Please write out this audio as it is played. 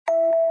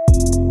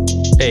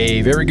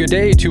A very good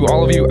day to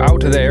all of you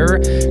out there.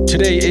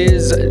 Today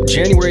is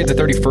January the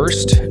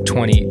 31st,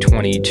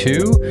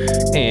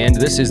 2022, and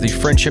this is the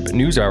Friendship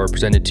News Hour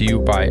presented to you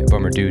by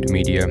Bummer Dude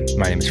Media.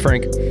 My name is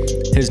Frank.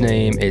 His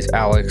name is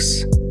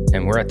Alex,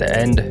 and we're at the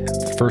end of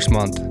the first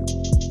month,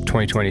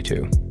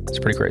 2022. It's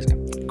pretty crazy.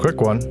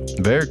 Quick one,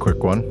 very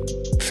quick one.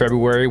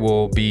 February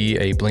will be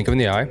a blink of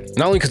the eye.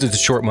 Not only because it's a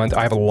short month,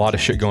 I have a lot of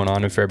shit going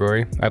on in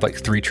February. I have like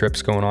 3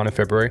 trips going on in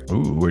February.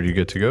 Ooh, where do you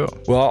get to go?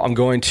 Well, I'm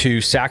going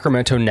to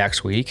Sacramento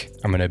next week.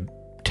 I'm going to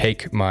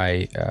take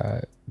my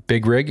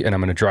big rig and I'm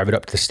going to drive it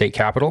up to the state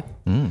capitol.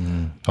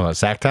 Oh,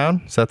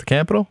 Sacktown? Is that the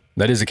capital?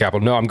 That is the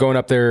capital. No, I'm going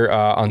up there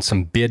on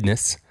some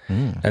business.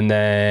 And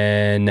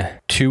then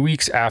 2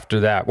 weeks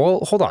after that, well,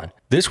 hold on.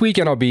 This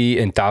weekend I'll be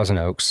in Thousand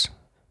Oaks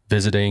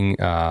visiting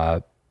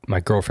my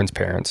girlfriend's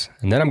parents.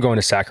 And then I'm going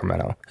to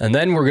Sacramento. And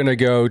then we're going to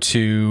go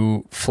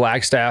to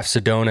Flagstaff,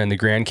 Sedona, and the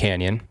Grand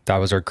Canyon. That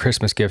was our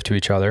Christmas gift to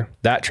each other,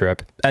 that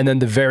trip. And then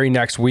the very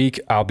next week,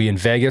 I'll be in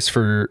Vegas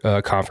for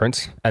a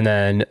conference. And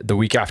then the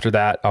week after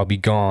that, I'll be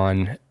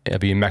gone. I'll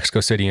be in Mexico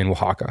City and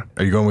Oaxaca.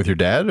 Are you going with your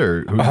dad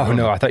or who? Oh,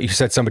 no, I thought you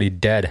said somebody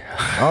dead.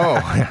 Oh,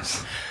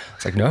 yes.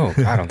 It's like, no,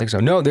 I don't think so.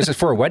 No, this is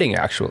for a wedding,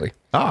 actually.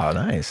 Oh,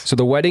 nice. So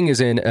the wedding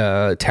is in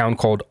a town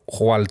called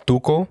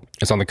Hualtuco.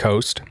 It's on the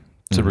coast.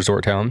 It's a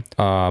resort town,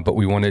 but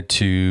we wanted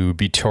to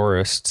be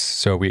tourists,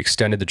 so we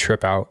extended the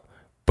trip out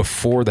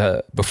before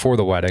the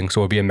wedding. So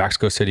we'll be in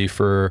Mexico City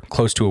for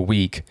close to a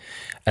week,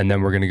 and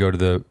then we're going to go to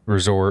the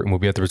resort, and we'll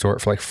be at the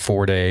resort for like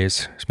 4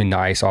 days. It's gonna be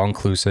nice, all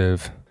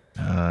inclusive.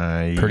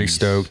 Nice. Pretty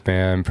stoked,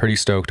 man. Pretty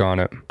stoked on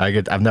it.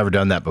 I've never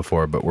done that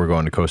before, but we're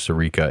going to Costa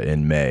Rica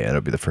in May, and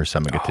it'll be the first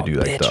time I get to do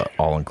like the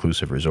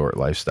all-inclusive resort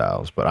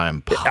lifestyles. But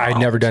I'm pumped. I'd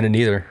never done it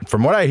either.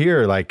 From what I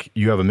hear, like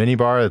you have a mini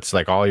bar that's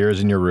like all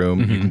yours in your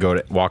room. You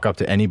can walk up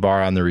to any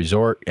bar on the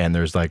resort, and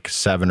there's like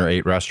 7 or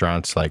 8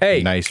 restaurants, like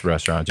nice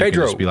restaurants. You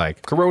Pedro, can just be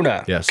like,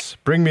 Corona. Yes,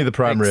 bring me the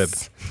prime rib.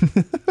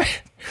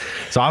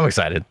 So I'm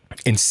excited.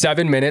 In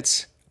 7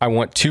 minutes, I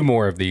want 2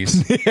 more of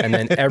these. And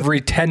then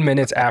every 10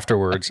 minutes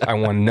afterwards, I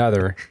want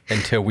another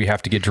until we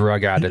have to get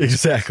drug addicts.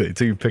 Exactly.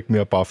 Until you pick me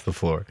up off the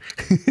floor.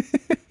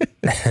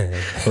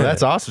 Well,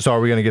 that's awesome. So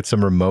are we going to get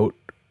some remote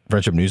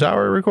Friendship News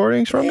Hour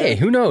recordings from Hey, you?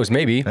 who knows?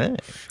 Maybe. Hey.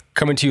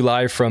 Coming to you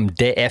live from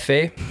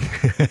DF,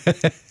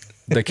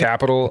 the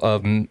capital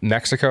of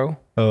Mexico.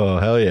 Oh,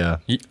 hell yeah.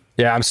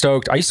 Yeah, I'm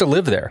stoked. I used to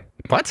live there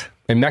What?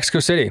 in Mexico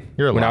City.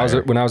 You're a when I was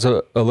liar. when I was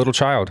a little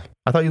child.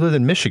 I thought you lived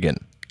in Michigan.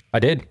 I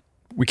did.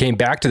 We came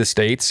back to the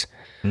States,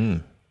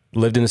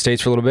 lived in the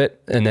States for a little bit,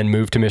 and then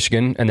moved to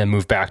Michigan, and then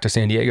moved back to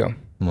San Diego.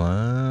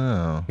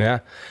 Wow.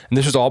 Yeah. And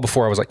this was all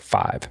before I was like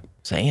 5.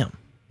 Damn.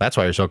 That's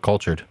why you're so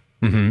cultured.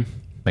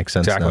 Makes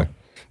sense Exactly. now.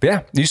 But yeah,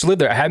 I used to live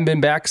there. I haven't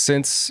been back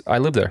since I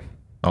lived there.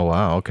 Oh,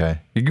 wow. Okay.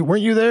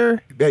 Weren't you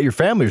there at your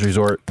family's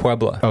resort?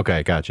 Puebla.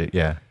 Okay. Gotcha.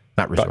 Yeah.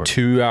 Not resort. About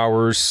 2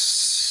 hours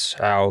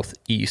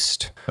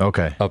southeast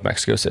Okay. of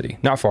Mexico City.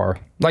 Not far.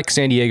 Like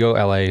San Diego,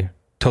 LA,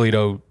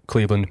 Toledo,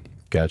 Cleveland,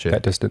 Gotcha.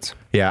 that distance.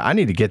 Yeah, I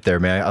need to get there,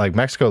 man. Like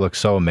Mexico looks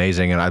so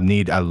amazing, and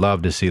I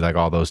love to see like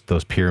all those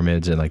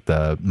pyramids and like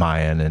the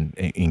Mayan and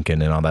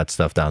Incan and all that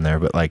stuff down there.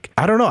 But like,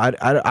 I don't know.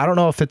 I don't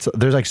know if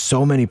there's like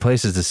so many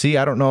places to see.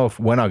 I don't know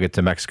when I'll get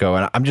to Mexico,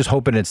 and I'm just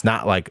hoping it's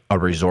not like a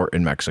resort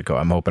in Mexico.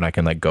 I'm hoping I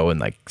can like go and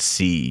like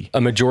see.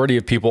 A majority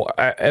of people,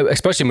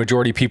 especially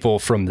majority of people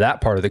from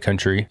that part of the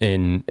country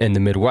in the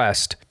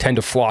Midwest, tend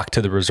to flock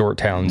to the resort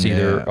towns,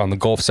 either on the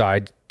Gulf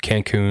side,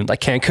 Cancun,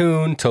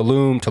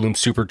 Tulum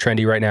super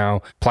trendy right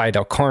now. Playa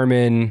del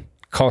Carmen,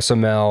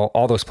 Cozumel,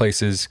 all those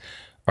places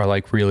are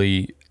like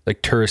really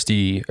like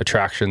touristy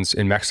attractions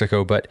in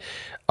Mexico. But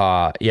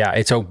yeah,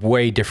 it's a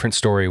way different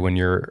story when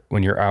you're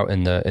out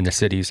in the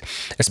cities,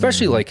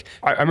 especially like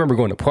I remember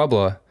going to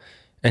Puebla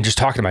and just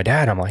talking to my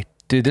dad. I'm like,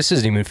 dude, this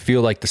doesn't even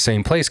feel like the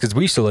same place, because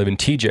we used to live in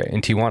TJ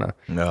in Tijuana,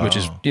 which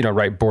is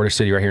right border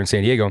city right here in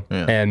San Diego,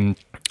 and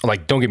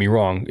like, don't get me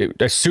wrong,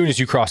 as soon as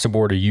you cross the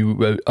border,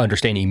 you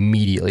understand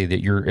immediately that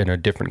you're in a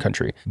different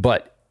country.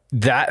 But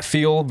that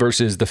feel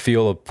versus the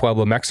feel of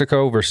Puebla,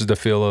 Mexico versus the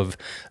feel of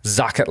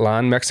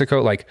Zacatlan,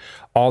 Mexico, like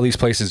all these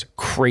places,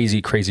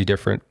 crazy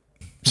different.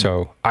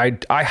 So I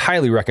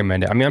highly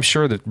recommend it. I mean, I'm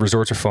sure that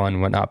resorts are fun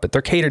and whatnot, but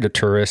they're catered to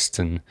tourists,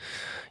 and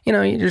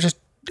you're just,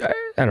 I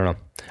don't know.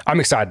 I'm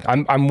excited.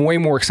 I'm way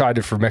more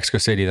excited for Mexico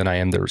City than I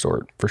am the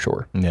resort, for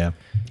sure. Yeah.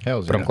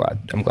 But I'm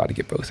glad to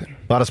get both in.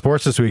 A lot of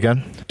sports this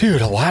weekend.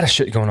 Dude, a lot of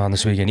shit going on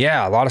this weekend.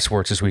 Yeah, a lot of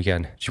sports this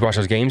weekend. Did you watch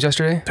those games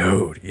yesterday?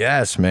 Dude,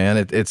 yes, man.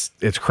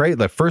 It's great.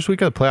 The first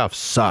week of the playoffs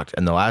sucked,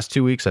 and the last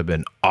 2 weeks have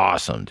been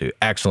awesome, dude.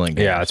 Excellent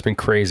games. Yeah, it's been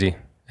crazy.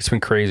 It's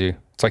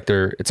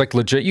like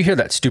legit. You hear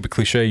that stupid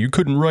cliche, you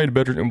couldn't write a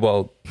better,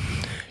 well,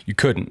 you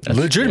couldn't.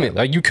 Legitimately,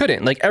 like you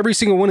couldn't. Like every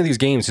single one of these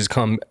games has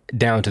come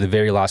down to the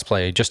very last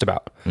play, just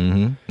about.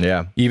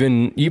 Yeah.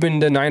 Even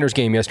the Niners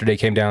game yesterday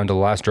came down to the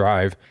last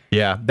drive.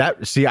 Yeah.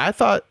 I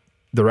thought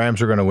the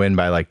Rams were going to win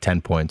by like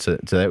 10 points.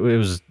 So it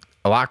was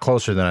a lot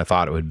closer than I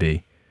thought it would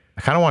be.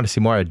 I kind of want to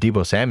see more of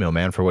Deebo Samuel,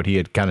 man, for what he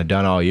had kind of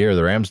done all year.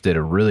 The Rams did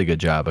a really good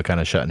job of kind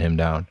of shutting him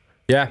down.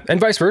 Yeah, and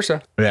vice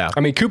versa. Yeah.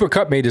 I mean, Cooper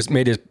Kupp made his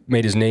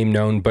name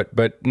known,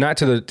 but not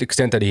to the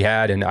extent that he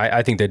had. And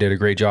I think they did a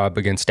great job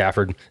against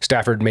Stafford.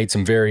 Stafford made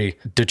some very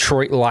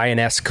Detroit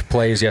Lion-esque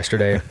plays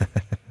yesterday,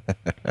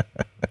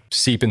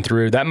 seeping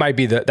through. That might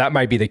be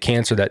the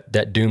cancer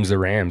that dooms the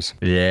Rams.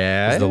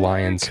 Yeah, the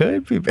Lions.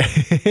 Could be.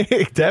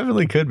 It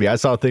definitely could be. I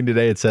saw a thing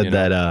today. It said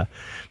that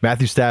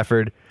Matthew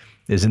Stafford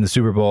is in the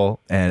Super Bowl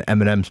and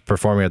Eminem's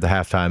performing at the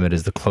halftime. It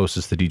is the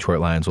closest the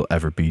Detroit Lions will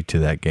ever be to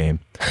that game.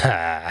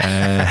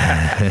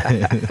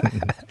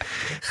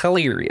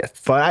 Hilarious.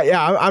 But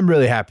I'm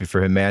really happy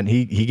for him, man.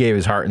 He gave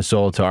his heart and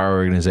soul to our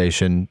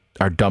organization,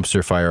 our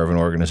dumpster fire of an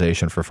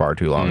organization for far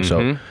too long.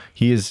 So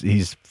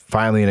he's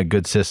finally in a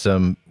good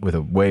system with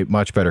a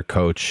much better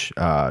coach.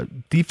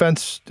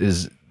 Defense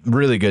is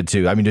really good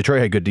too. I mean,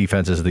 Detroit had good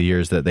defenses the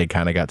years that they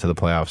kind of got to the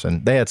playoffs,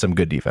 and they had some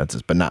good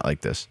defenses, but not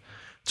like this.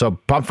 So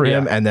pump for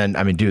him. And then,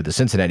 I mean, dude, the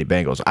Cincinnati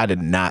Bengals, I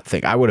did not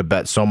think I would have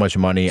bet so much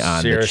money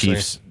on the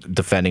Chiefs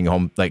defending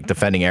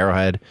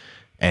Arrowhead,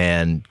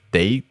 and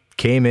they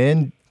came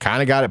in,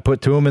 kind of got it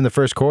put to them in the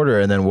first quarter,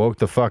 and then woke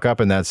the fuck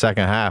up in that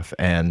second half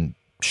and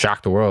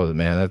shocked the world,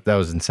 man. That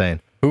was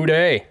insane. Who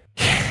dey?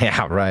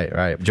 Yeah,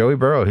 right. Joey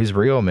Burrow, he's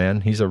real,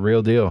 man. He's a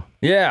real deal.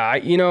 Yeah,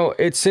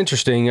 it's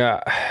interesting.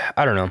 I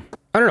don't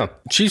know.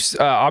 Chiefs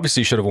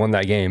obviously should have won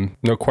that game.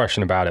 No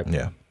question about it.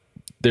 Yeah.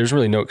 There's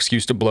really no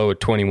excuse to blow a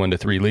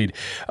 21-3 lead.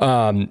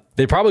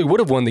 They probably would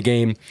have won the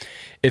game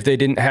if they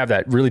didn't have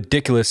that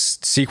ridiculous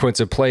sequence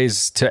of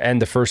plays to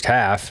end the first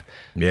half.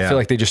 Yeah. I feel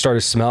like they just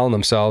started smelling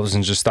themselves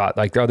and just thought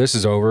like, oh, this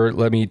is over.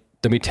 Let me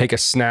take a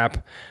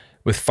snap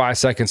with 5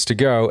 seconds to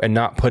go and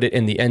not put it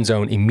in the end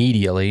zone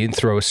immediately and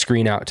throw a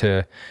screen out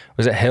to,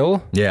 was it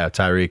Hill? Yeah,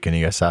 Tyreek, and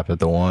he got stopped at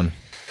the 1.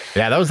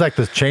 Yeah, that was like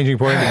the changing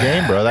point of the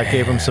game, bro. That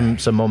gave them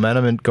some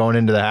momentum and going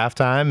into the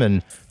halftime,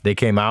 and they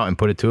came out and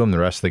put it to them the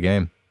rest of the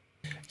game.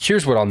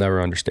 Here's what I'll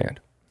never understand.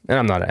 And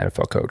I'm not an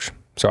NFL coach,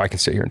 so I can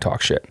sit here and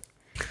talk shit.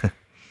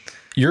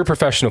 You're a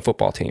professional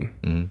football team.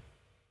 Mm-hmm.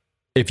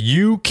 If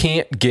you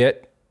can't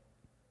get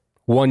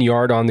 1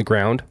 yard on the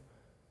ground,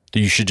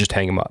 then you should just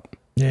hang them up.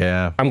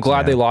 Yeah. I'm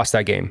glad they lost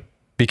that game,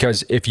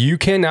 because if you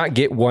cannot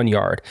get 1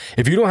 yard,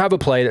 if you don't have a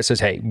play that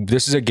says, hey,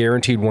 this is a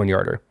guaranteed 1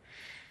 yarder,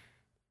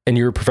 and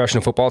you're a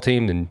professional football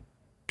team, then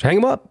hang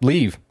them up,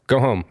 leave,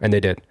 go home. And they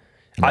did.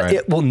 Right.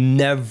 It will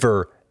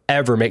never,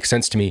 ever make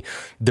sense to me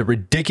the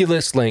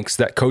ridiculous lengths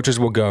that coaches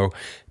will go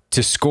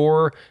to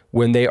score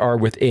when they are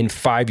within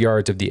 5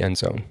 yards of the end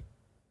zone.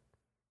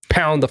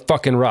 Pound the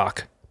fucking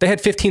rock. They had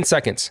 15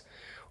 seconds.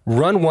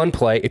 Run one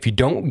play. If you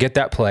don't get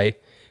that play,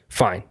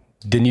 fine.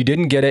 Then you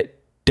didn't get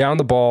it. Down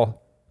the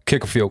ball,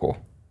 kick a field goal.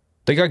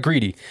 They got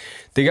greedy.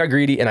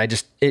 And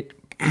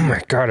oh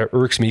my God, it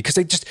irks me,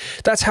 because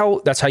that's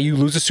how you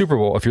lose a Super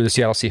Bowl if you're the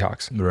Seattle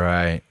Seahawks.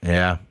 Right.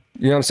 Yeah.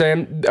 You know what I'm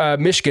saying?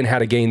 Michigan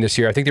had a game this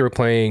year. I think they were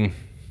playing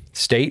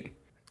State,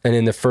 and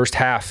in the first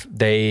half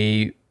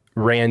they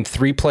ran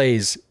 3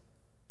 plays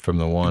from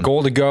the 1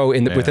 goal to go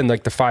within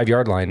like the 5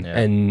 yard line,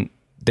 and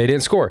they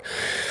didn't score.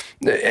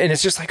 And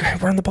it's just like,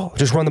 run the ball,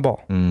 just run the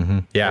ball. Mm-hmm.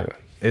 Yeah.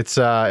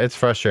 It's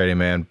frustrating,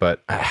 man.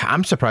 But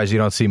I'm surprised you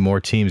don't see more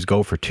teams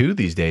go for 2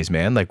 these days,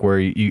 man. Like where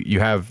you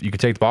could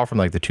take the ball from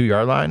like the 2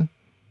 yard line.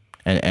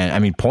 And I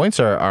mean, points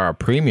are a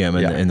premium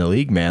in the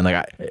league, man.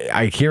 Like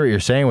I hear what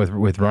you're saying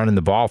with running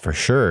the ball for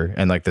sure.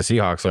 And like the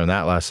Seahawks learned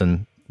that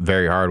lesson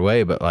very hard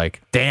way, but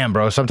like, damn,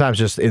 bro, sometimes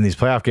just in these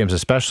playoff games,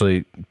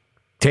 especially,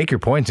 take your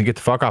points and get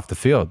the fuck off the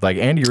field. Like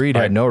Andy Reid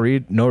had no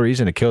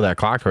reason to kill that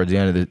clock towards the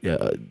end of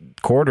the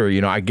quarter.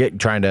 You know, I get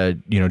trying to,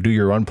 do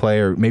your run play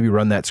or maybe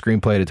run that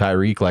screenplay to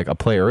Tyreek like a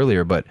play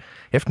earlier, but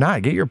if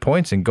not, get your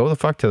points and go the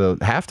fuck to the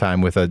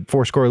halftime with a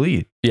 4-score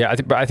lead. Yeah,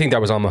 I think that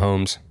was on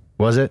Mahomes.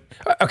 Was it?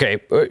 Okay,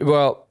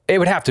 well, it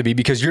would have to be,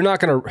 because you're not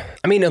going to,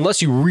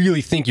 unless you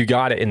really think you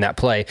got it in that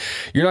play,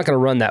 you're not going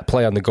to run that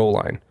play on the goal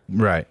line.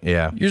 Right,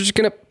 yeah. You're just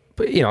going to,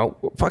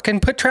 fucking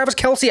put Travis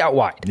Kelce out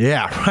wide.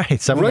 Yeah,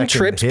 right. Run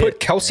trips, put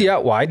Kelce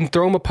out wide and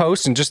throw him a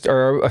post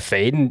or a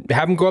fade and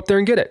have him go up there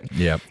and get it.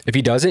 Yeah. If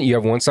he doesn't, you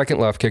have 1 second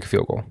left, kick a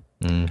field goal.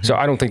 Mm-hmm. So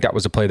I don't think that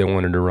was a play they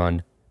wanted to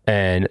run,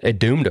 and it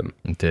doomed him.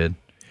 It did.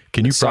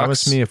 Can you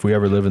promise me if we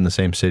ever live in the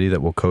same city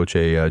that we'll coach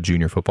a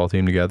junior football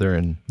team together?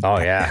 And oh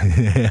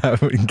yeah,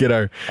 we can get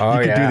our. Oh,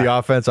 you can do the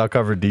offense. I'll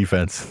cover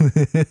defense.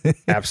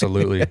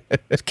 Absolutely.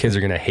 These kids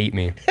are gonna hate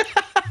me.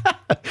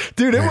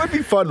 Dude, it would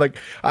be fun. Like,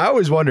 I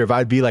always wonder if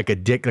I'd be like a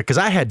dick, because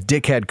I had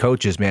dickhead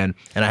coaches, man,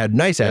 and I had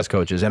nice ass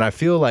coaches, and I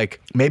feel like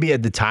maybe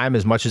at the time,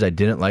 as much as I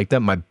didn't like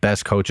them, my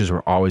best coaches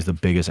were always the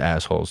biggest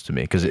assholes to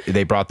me, because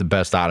they brought the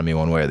best out of me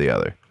one way or the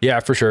other.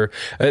 Yeah, for sure.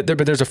 But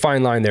there's a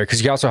fine line there,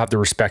 because you also have to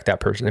respect that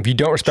person. If you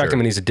don't respect him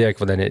and he's a dick,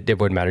 well, then it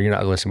wouldn't matter. You're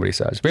not listening to what he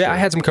says. But yeah, I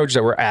had some coaches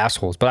that were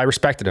assholes, but I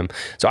respected him.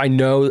 So I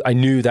knew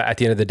that at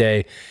the end of the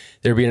day,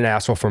 there'd be an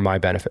asshole for my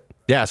benefit.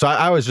 Yeah, so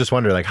I was just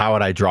wondering, like, how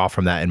would I draw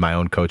from that in my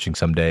own coaching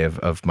someday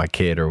of my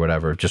kid or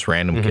whatever, just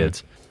random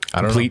kids.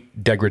 I don't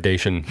Complete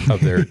degradation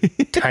of their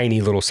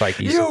tiny little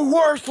psyches. You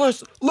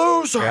worthless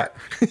loser. Yeah.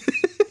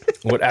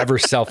 whatever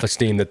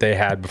self-esteem that they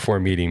had before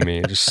meeting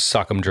me. Just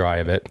suck them dry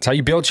of it. It's how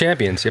you build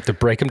champions. You have to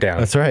break them down.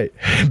 That's right.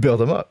 Build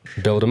them up.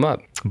 Build them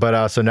up.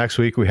 But so next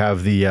week we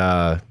have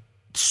the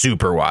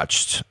super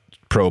watched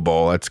Pro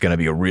Bowl. It's going to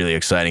be a really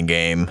exciting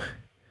game.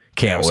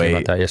 Can't wait.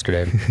 About that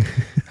yesterday.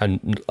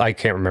 And I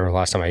can't remember the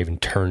last time I even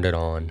turned it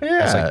on.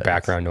 Yeah, it's like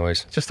background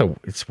noise.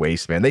 It's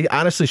waste, man. They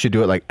honestly should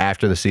do it like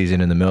after the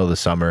season in the middle of the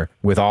summer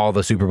with all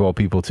the Super Bowl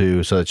people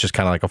too. So it's just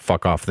kind of like a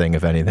fuck off thing,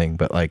 if anything.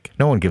 But like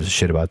no one gives a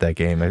shit about that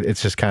game.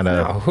 It's just kind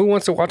of. No, who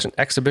wants to watch an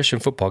exhibition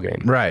football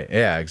game? Right.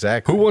 Yeah,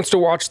 exactly. Who wants to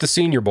watch the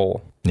Senior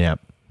Bowl? Yeah.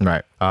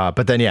 Right.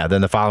 But then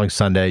the following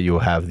Sunday, you will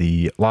have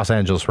the Los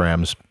Angeles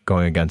Rams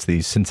going against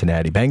the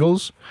Cincinnati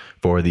Bengals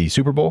for the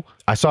Super Bowl.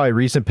 I saw a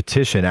recent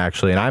petition,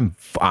 actually, and I'm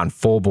on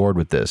full board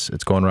with this.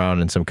 It's going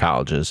around in some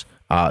colleges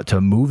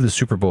to move the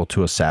Super Bowl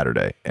to a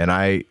Saturday. And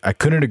I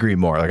couldn't agree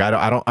more. Like,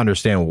 I don't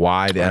understand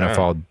why the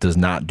NFL does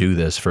not do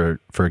this for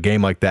a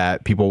game like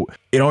that.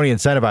 It only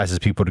incentivizes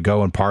people to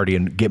go and party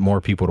and get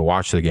more people to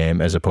watch the game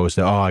as opposed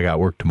to, I got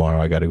work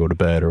tomorrow, I got to go to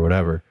bed or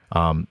whatever.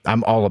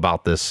 I'm all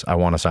about this. I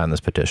want to sign this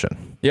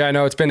petition. Yeah, I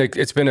know it's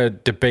been a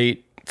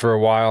debate for a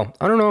while.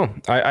 I don't know.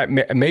 I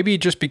maybe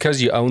just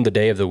because you own the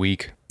day of the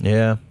week.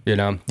 Yeah.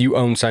 You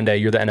own Sunday.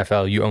 You're the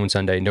NFL. You own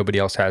Sunday. Nobody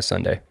else has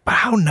Sunday. But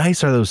how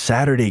nice are those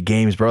Saturday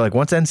games, bro? Like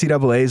once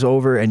NCAA is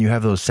over and you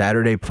have those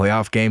Saturday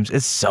playoff games,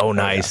 it's so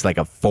nice. Like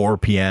a 4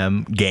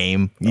 p.m.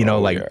 game,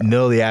 middle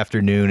of the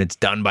afternoon. It's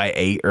done by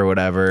 8 or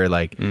whatever.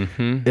 Like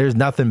there's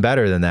nothing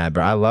better than that,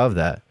 bro. I love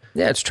that.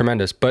 Yeah, it's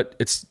tremendous. But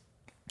it's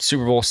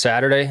Super Bowl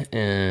Saturday.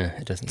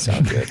 It doesn't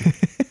sound good.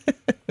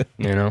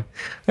 Yeah,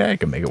 I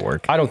can make it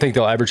work. I don't think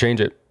they'll ever change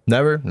it.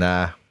 Never?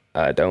 Nah.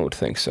 I don't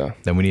think so.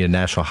 Then we need a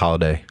national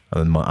holiday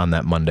on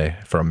that Monday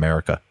for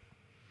America.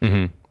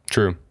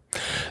 True.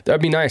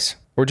 That'd be nice.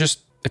 Or just,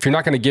 if you're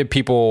not going to give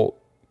people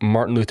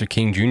Martin Luther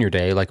King Jr.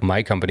 Day, like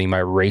my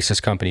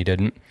racist company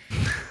didn't,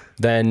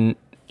 then,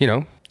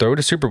 throw it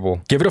a Super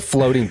Bowl. Give it a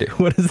floating day.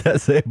 What does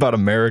that say about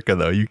America,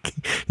 though? You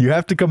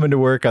have to come into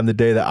work on the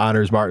day that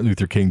honors Martin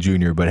Luther King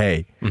Jr., but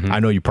hey, I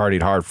know you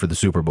partied hard for the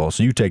Super Bowl,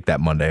 so you take that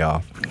Monday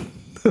off.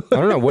 I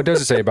don't know. What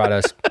does it say about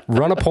us?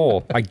 Run a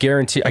poll. I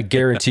guarantee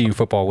you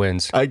football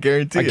wins. I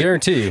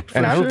guarantee you.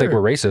 And I don't think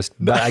we're racist,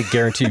 but I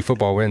guarantee you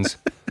football wins.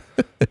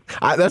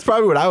 That's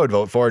probably what I would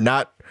vote for,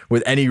 not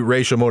with any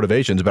racial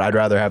motivations, but I'd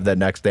rather have that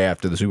next day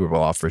after the Super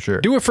Bowl off for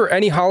sure. Do it for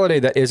any holiday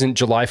that isn't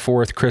July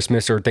 4th,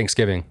 Christmas, or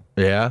Thanksgiving.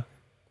 Yeah.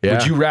 Yeah.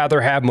 Would you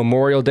rather have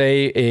Memorial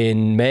Day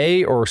in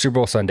May or Super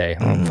Bowl Sunday?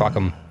 Oh, fuck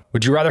them.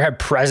 Would you rather have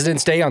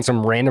President's Day on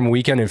some random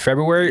weekend in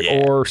February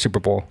or Super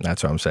Bowl?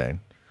 That's what I'm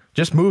saying.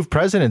 Just move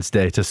President's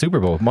Day to Super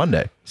Bowl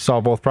Monday.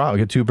 Solve both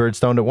problems. Get 2 birds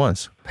stoned at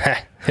once.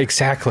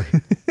 Exactly.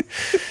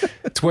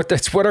 That's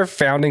what our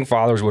founding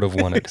fathers would have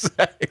wanted.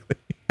 Exactly.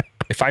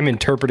 If I'm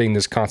interpreting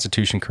this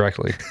Constitution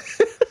correctly.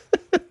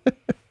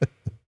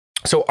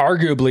 So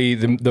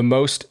arguably the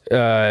most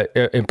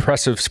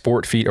impressive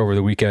sport feat over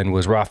the weekend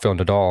was Rafael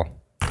Nadal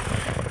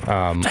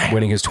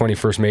winning his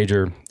 21st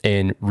major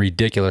in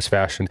ridiculous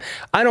fashion.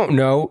 I don't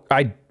know.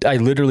 I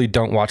literally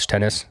don't watch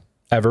tennis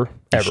ever.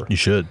 You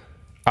should.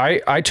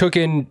 I took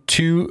in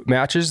 2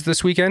 matches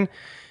this weekend,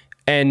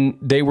 and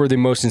they were the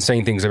most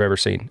insane things I've ever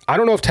seen. I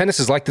don't know if tennis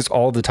is like this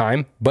all the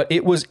time, but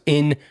it was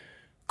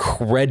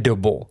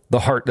incredible,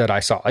 the heart that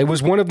I saw. It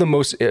was one of the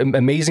most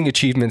amazing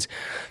achievements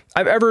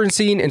I've ever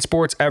seen in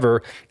sports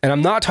ever. And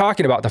I'm not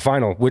talking about the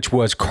final, which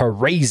was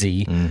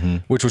crazy,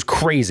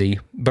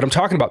 but I'm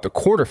talking about the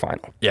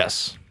quarterfinal.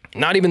 Yes.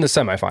 Not even the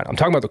semifinal. I'm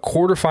talking about the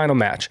quarterfinal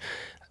match.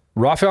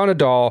 Rafael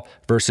Nadal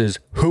versus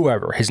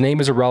whoever. His name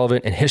is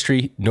irrelevant in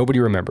history. Nobody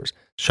remembers.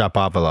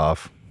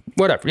 Shapovalov.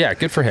 Whatever. Yeah,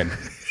 good for him.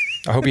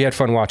 I hope he had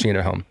fun watching it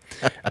at home.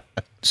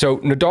 So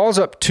Nadal's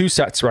up 2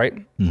 sets, right?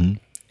 Mm-hmm.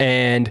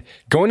 And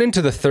going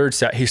into the 3rd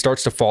set, he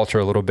starts to falter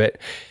a little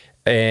bit.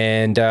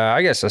 And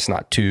I guess that's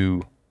not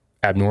too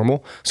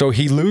abnormal. So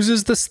he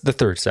loses the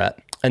 3rd set.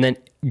 And then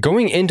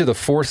going into the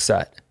 4th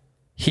set,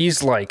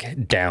 he's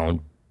like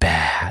down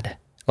bad.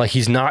 Like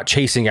he's not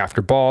chasing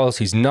after balls.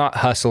 He's not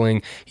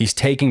hustling. He's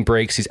taking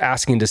breaks. He's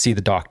asking to see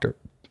the doctor,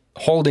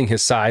 holding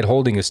his side,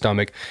 holding his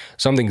stomach.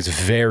 Something's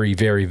very,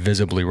 very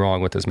visibly wrong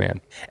with this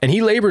man. And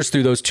he labors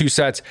through those 2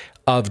 sets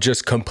of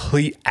just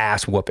complete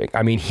ass whooping.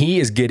 I mean, he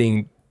is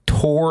getting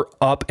tore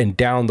up and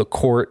down the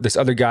court. This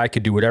other guy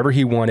could do whatever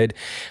he wanted.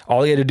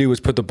 All he had to do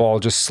was put the ball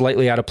just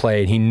slightly out of play,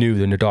 and he knew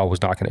that Nadal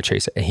was not going to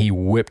chase it, and he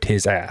whipped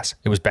his ass.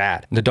 It was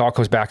bad. Nadal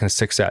comes back in the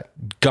 6th set,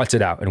 guts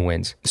it out, and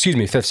wins.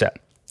 5th set.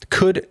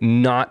 Could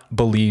not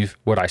believe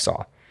what I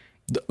saw.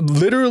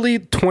 Literally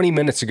 20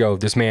 minutes ago,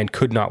 this man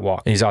could not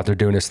walk, and he's out there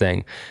doing his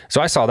thing.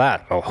 So I saw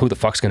that. Oh, who the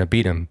fuck's going to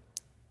beat him?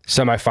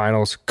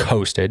 Semifinals,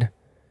 coasted.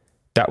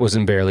 That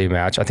wasn't barely a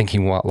match. I think he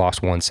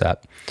lost 1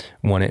 set,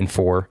 won it in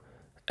 4.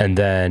 And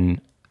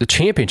then the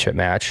championship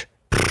match,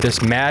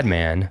 this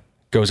madman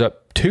goes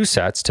up 2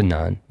 sets to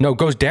none. No,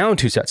 goes down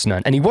 2 sets to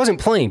none. And he wasn't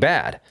playing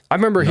bad. I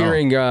remember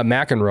hearing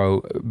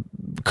McEnroe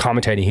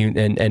commentating,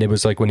 and it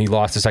was like when he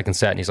lost the 2nd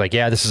set, and he's like,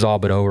 yeah, this is all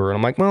but over. And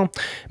I'm like, well,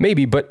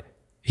 maybe, but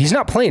he's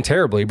not playing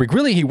terribly, but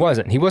really he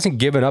wasn't. He wasn't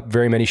giving up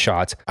very many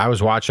shots. I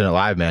was watching it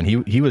live, man.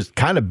 He was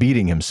kind of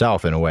beating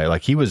himself in a way.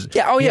 Like he was, he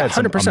had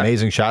some 100%.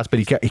 amazing shots, but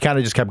he kind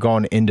of just kept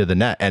going into the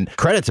net. And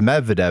credit to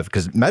Medvedev,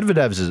 because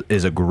Medvedev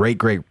is a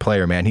great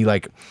player, man. He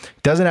like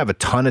doesn't have a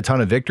ton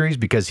of victories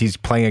because he's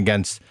playing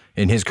against,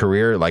 in his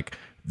career, like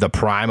the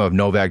prime of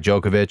Novak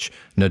Djokovic,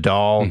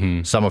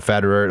 Nadal, some of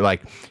Federer.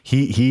 Like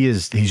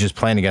he's just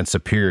playing against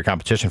superior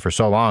competition for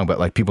so long. But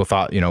like people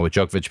thought, you know, with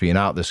Djokovic being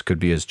out, this could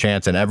be his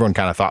chance, and everyone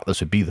kind of thought this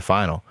would be the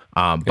final.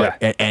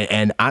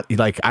 And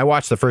I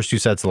watched the first 2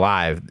 sets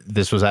live.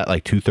 This was at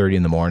like 2:30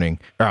 in the morning,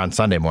 or on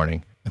Sunday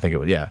morning, I think it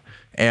was. Yeah.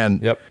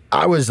 And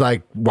I was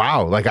like,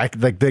 wow,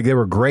 they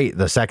were great.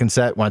 The second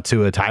set went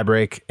to a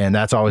tiebreak, and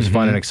that's always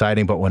fun and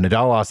exciting. But when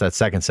Nadal lost that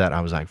second set,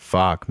 I was like,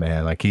 fuck,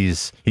 man, like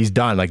he's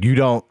done. Like you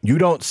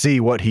don't see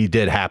what he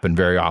did happen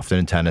very often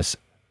in tennis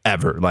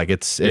ever. Like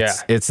it's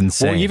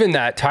insane. Well, even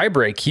that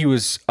tiebreak, he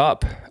was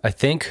up, I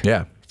think.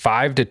 5-2,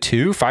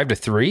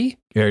 5-3.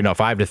 Yeah, no,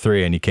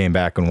 5-3, and he came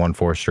back and won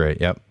 4 straight.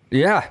 Yep.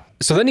 Yeah.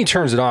 So then he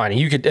turns it on,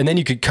 and then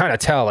you could kind of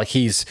tell like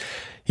he's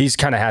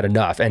kind of had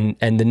enough. And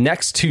the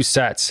next 2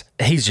 sets,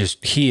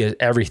 he is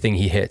everything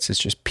he hits is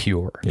just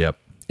pure. Yep.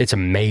 It's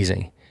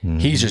amazing.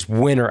 He's just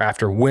winner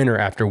after winner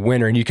after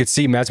winner. And you could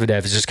see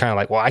Medvedev is just kind of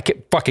like, well, I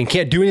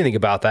can't do anything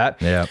about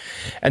that. Yeah.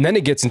 And then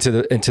it gets into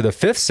the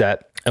 5th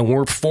set, and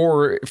we're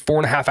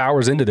 4.5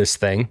 hours into this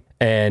thing.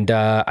 And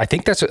I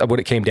think that's what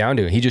it came down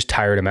to. He just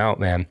tired him out,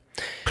 man.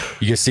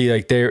 You can see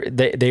like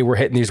they were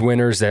hitting these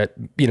winners that,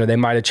 you know, they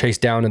might have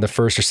chased down in the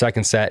first or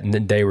second set, and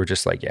then they were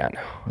just like,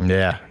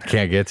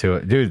 can't get to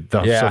it, dude.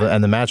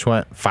 And the match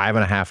went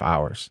 5.5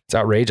 hours. It's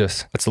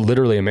outrageous. It's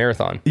literally a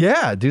marathon.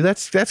 Yeah, dude,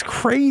 that's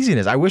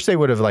craziness. I wish they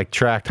would have like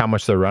tracked how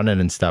much they're running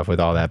and stuff with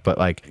all that. But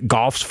like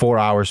golf's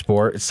 4-hour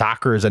sport,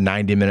 soccer is a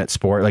 90-minute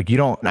sport. Like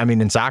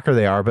in soccer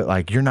they are, but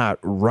like you're not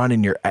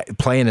running, you're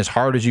playing as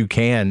hard as you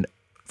can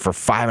for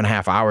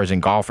 5.5 hours in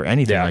golf or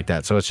anything like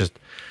that. So it's just,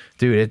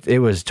 dude, it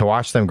was, to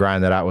watch them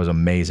grind that out was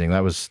amazing.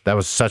 That was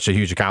such a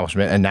huge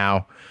accomplishment. And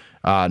now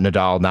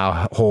Nadal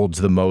now holds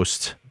the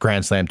most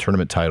Grand Slam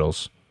tournament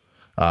titles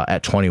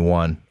at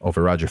 21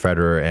 over Roger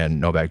Federer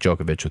and Novak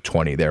Djokovic with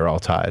 20. They're all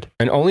tied.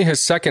 And only his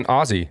second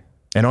Aussie.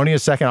 And only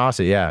his second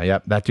Aussie, yeah.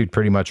 That dude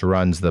pretty much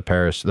runs the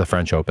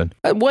French Open.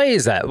 Why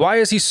is that? Why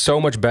is he so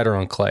much better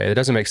on clay? It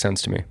doesn't make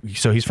sense to me.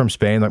 So he's from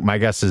Spain. Like my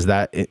guess is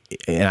that,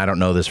 and I don't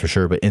know this for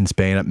sure, but in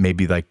Spain,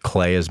 maybe like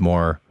clay is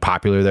more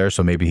popular there.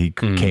 So maybe he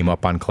came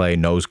up on clay,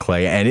 knows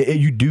clay. And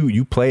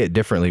you play it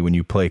differently when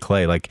you play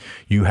clay. Like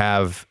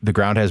the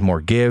ground has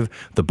more give.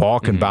 The ball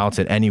can bounce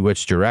in any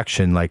which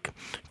direction, like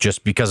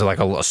just because of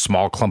like a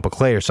small clump of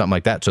clay or something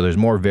like that. So there's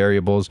more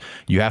variables.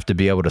 You have to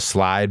be able to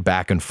slide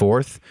back and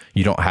forth.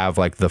 You don't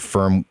have like the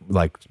firm,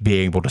 like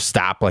being able to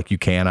stop like you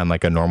can on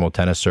like a normal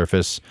tennis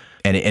surface,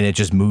 and it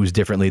just moves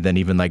differently than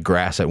even like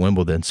grass at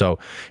Wimbledon. So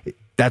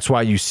that's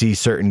why you see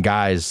certain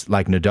guys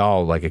like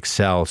Nadal like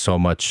excel so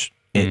much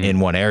in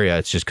one area.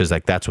 It's just because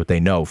like that's what they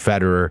know.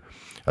 Federer,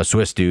 a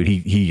Swiss dude,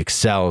 he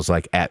excels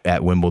like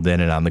at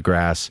Wimbledon and on the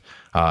grass.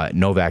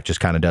 Novak just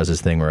kind of does his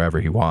thing wherever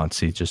he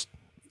wants. He's just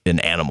an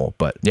animal.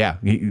 But yeah,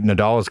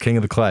 Nadal is king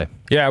of the clay.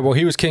 Yeah, well,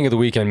 he was king of the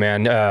weekend,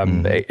 man.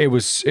 It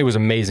was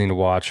amazing to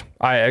watch.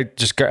 I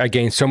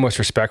gained so much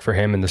respect for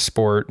him in the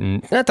sport,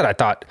 and not that I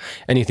thought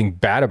anything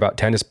bad about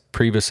tennis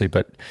previously,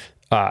 but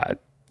after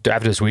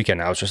this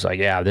weekend, I was just like,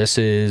 yeah, this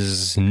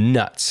is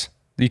nuts.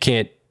 You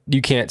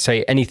can't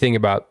say anything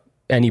about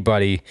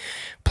anybody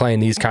playing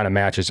these kind of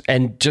matches,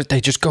 and they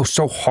just go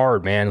so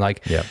hard, man.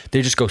 Like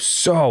they just go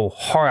so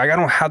hard. I don't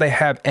know how they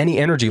have any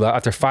energy left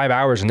after 5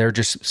 hours, and they're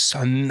just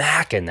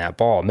smacking that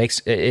ball. It makes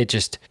it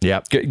just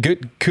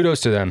good. Kudos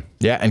to them.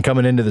 Yeah, and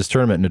coming into this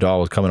tournament, Nadal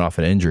was coming off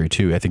an injury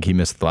too. I think he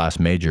missed the last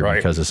major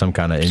because of some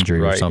kind of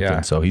injury or something.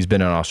 Yeah. So he's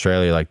been in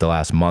Australia like the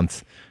last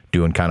month,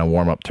 doing kind of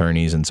warm-up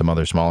tourneys and some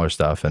other smaller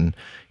stuff, and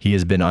he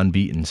has been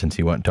unbeaten since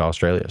he went to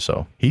Australia.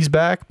 So he's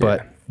back,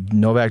 but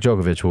Novak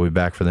Djokovic will be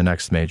back for the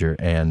next major,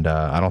 and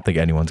I don't think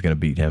anyone's going to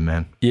beat him,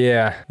 man.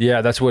 Yeah,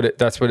 that's what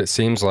it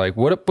seems like.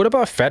 What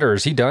about Federer?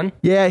 Is he done?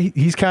 Yeah,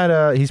 he's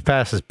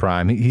past his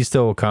prime. He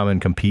still will come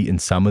and compete in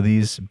some of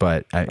these,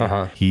 but I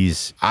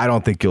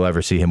don't think you'll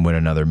ever see him win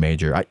another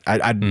major.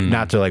 I'd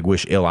not to like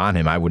wish ill on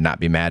him. I would not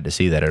be mad to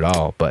see that at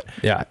all, but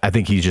I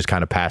think he's just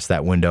kind of past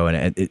that window,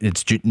 and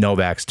it's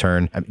Novak's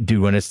turn.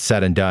 Dude, when it's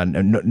said and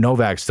done,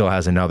 Novak still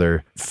has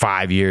another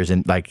 5 years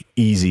in like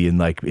easy and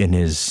like in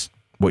his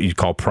what you'd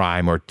call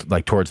prime, or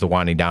like towards the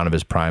winding down of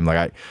his prime.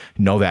 Like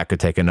Novak could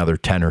take another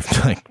 10 or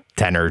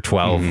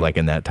 12 like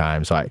in that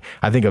time. So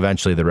I think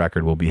eventually the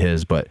record will be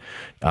his, but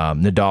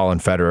Nadal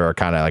and Federer are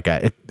kind of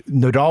like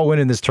Nadal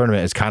winning this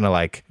tournament is kind of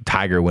like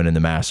Tiger winning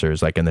the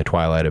Masters, like in the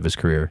twilight of his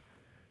career.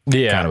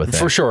 Yeah, kind of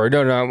for sure.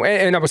 No.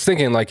 And I was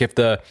thinking like if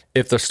the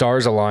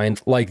stars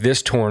aligned like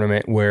this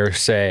tournament where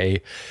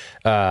say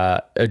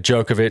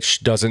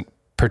Djokovic doesn't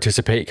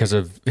participate because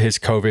of his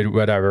COVID,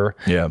 whatever.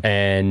 Yeah.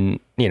 And,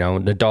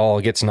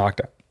 Nadal gets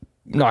knocked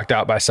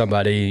out by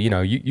somebody,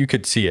 you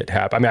could see it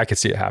happen. I mean, I could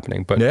see it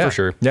happening, but for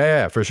sure.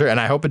 Yeah, for sure. And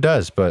I hope it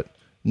does, but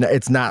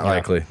it's not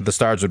likely. The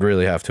stars would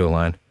really have to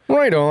align.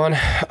 Right on.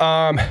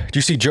 Do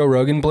you see Joe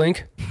Rogan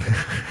blink?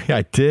 Yeah,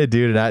 I did,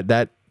 dude. And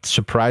that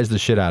surprised the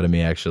shit out of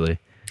me, actually.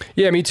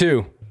 Yeah, me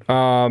too.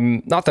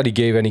 Not that he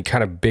gave any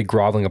kind of big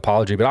groveling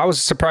apology, but I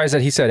was surprised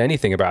that he said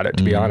anything about it,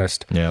 to be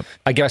honest. Yeah.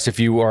 I guess if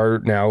you are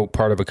now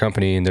part of a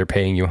company and they're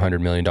paying you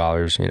 $100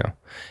 million,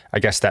 I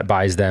guess that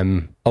buys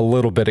them a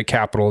little bit of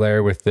capital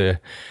there with the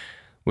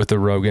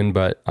Rogan.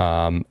 But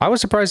I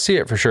was surprised to see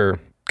it for sure.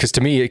 Because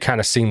to me, it kind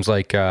of seems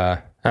like,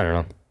 I don't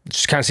know. It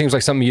just kind of seems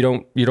like something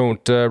you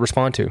don't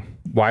respond to.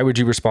 Why would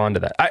you respond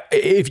to that?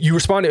 If you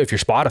respond to it, if you're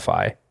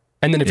Spotify,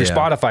 and then if you're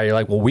Spotify, you're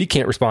like, well, we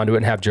can't respond to it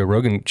and have Joe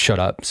Rogan shut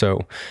up.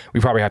 So we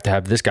probably have to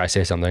have this guy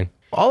say something.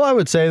 All I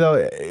would say though,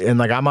 and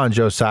like I'm on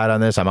Joe's side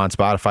on this, I'm on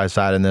Spotify's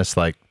side on this,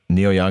 like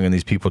Neil Young and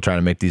these people trying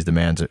to make these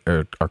demands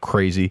are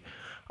crazy.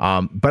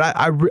 But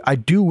I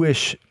do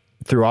wish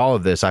through all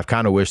of this, I've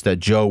kind of wished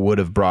that Joe would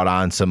have brought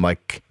on some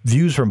like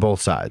views from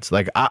both sides.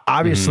 Like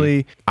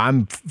obviously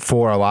I'm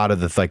for a lot of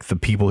the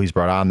people he's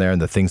brought on there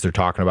and the things they're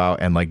talking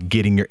about and like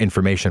getting your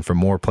information from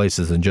more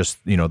places than just,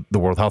 the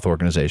World Health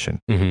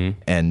Organization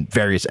and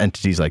various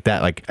entities like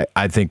that. Like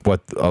I think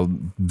what a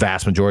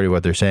vast majority of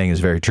what they're saying is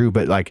very true,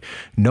 but like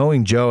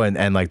knowing Joe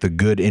and like the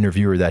good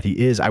interviewer that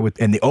he is,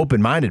 and the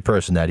open-minded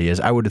person that he is,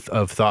 I would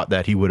have thought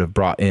that he would have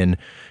brought in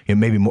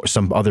maybe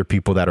some other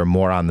people that are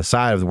more on the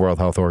side of the World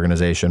Health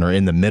Organization or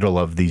in the middle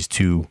of these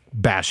two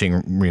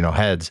bashing,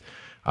 heads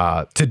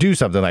to do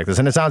something like this.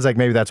 And it sounds like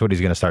maybe that's what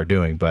he's going to start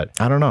doing, but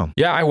I don't know.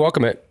 Yeah, I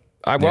welcome it.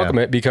 I welcome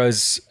it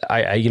because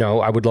I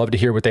would love to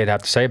hear what they'd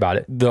have to say about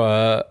it.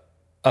 The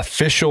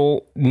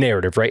official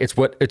narrative, right?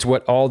 It's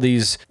what all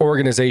these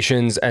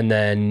organizations and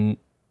then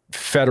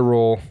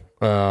federal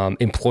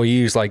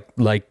employees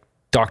like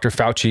Dr.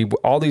 Fauci,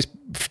 all these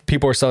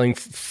people are selling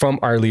from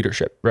our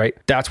leadership, right?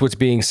 That's what's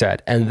being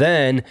said. And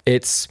then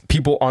it's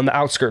people on the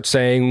outskirts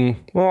saying,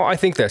 well, I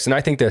think this and I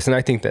think this and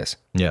I think this.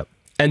 Yep.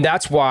 And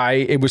that's why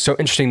it was so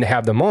interesting to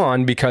have them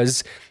on,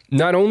 because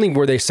not only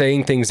were they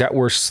saying things that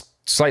were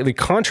slightly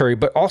contrary,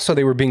 but also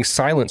they were being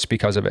silenced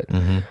because of it.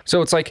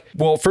 So it's like,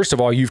 well, first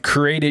of all, you've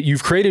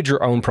created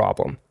your own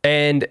problem.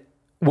 And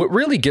what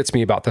really gets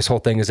me about this whole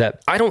thing is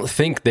that I don't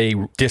think they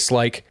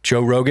dislike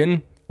Joe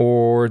Rogan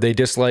or they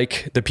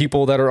dislike the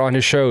people that are on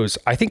his shows.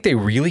 I think they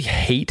really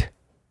hate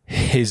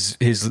his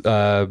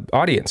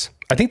audience.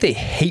 I think they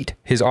hate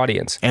his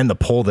audience. And the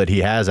pull that he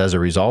has as a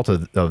result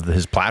of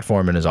his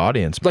platform and his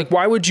audience. Like,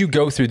 why would you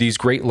go through these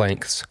great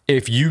lengths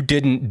if you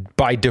didn't,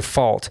 by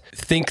default,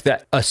 think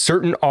that a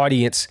certain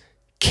audience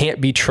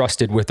can't be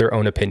trusted with their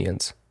own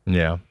opinions?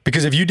 Yeah.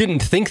 Because if you didn't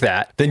think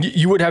that, then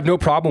you would have no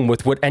problem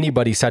with what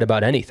anybody said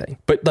about anything.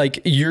 But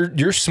like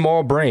your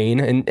small brain,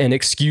 and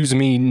excuse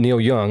me, Neil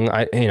Young,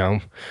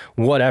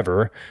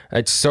 whatever.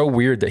 It's so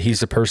weird that he's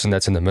the person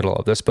that's in the middle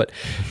of this. But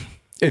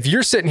if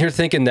you're sitting here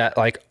thinking that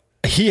like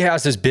he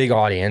has this big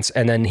audience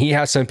and then he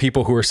has some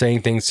people who are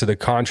saying things to the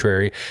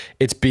contrary,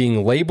 it's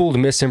being labeled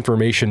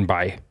misinformation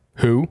by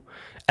who?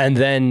 And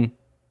then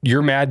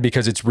you're mad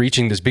because it's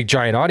reaching this big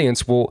giant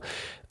audience. Well,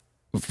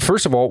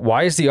 first of all,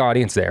 why is the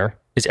audience there?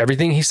 Is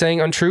everything he's saying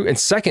untrue? And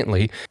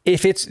secondly,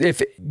 if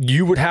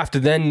you would have to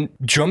then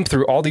jump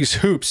through all these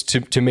hoops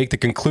to make the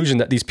conclusion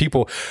that these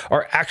people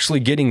are actually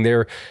getting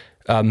their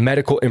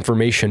medical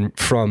information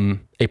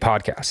from a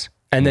podcast.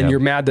 And then you're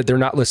mad that they're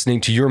not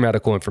listening to your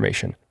medical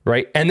information,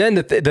 right? And then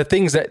the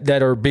things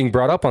that are being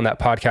brought up on that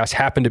podcast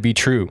happen to be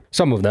true.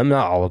 Some of them,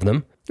 not all of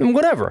them, and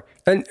whatever.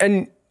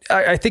 And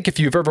I think if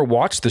you've ever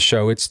watched the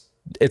show,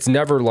 it's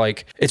never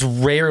like, it's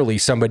rarely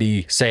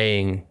somebody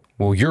saying,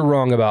 well, you're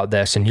wrong about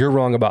this and you're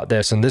wrong about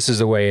this and this is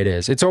the way it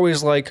is. It's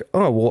always like,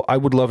 oh, well, I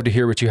would love to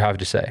hear what you have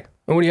to say.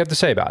 And what do you have to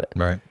say about it?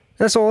 Right.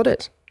 That's all it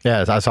is.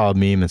 Yeah, I saw a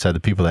meme and said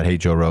the people that hate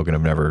Joe Rogan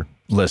have never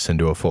listened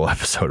to a full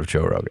episode of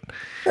Joe Rogan.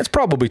 That's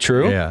probably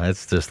true. Yeah,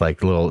 it's just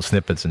like little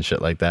snippets and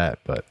shit like that.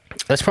 But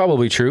that's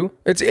probably true.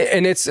 It's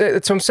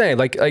what I'm saying.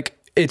 Like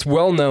it's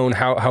well known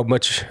how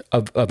much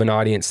of an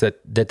audience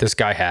that this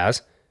guy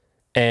has.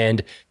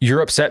 And you're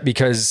upset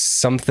because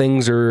some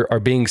things are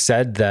being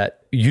said that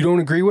you don't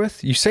agree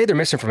with. You say they're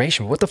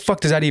misinformation. What the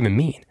fuck does that even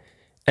mean?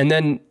 And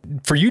then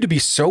for you to be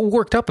so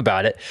worked up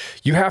about it,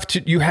 you have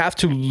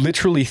to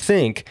literally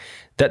think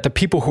that the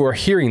people who are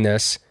hearing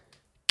this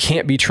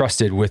can't be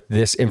trusted with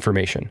this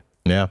information.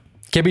 Yeah.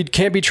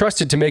 Can't be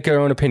trusted to make their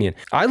own opinion.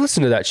 I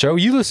listen to that show.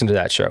 You listen to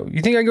that show.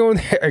 You think I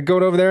go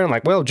over there and I'm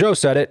like, well, Joe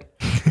said it.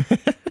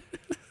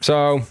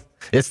 So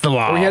it's the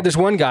law. We had this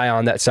one guy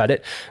on that said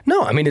it.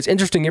 No, I mean, it's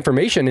interesting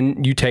information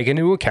and you take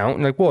into account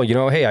and like, well,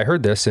 hey, I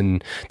heard this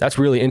and that's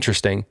really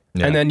interesting.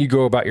 Yeah. And then you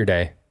go about your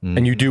day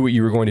and you do what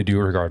you were going to do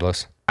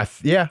regardless. I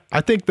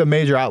think the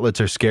major outlets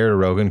are scared of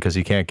Rogan because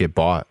he can't get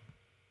bought.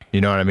 You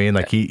know what I mean?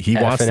 Like he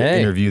wants to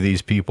interview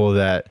these people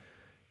that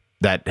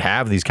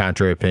have these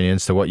contrary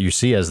opinions to what you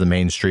see as the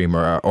mainstream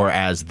or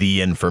as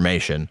the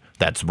information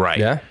that's right.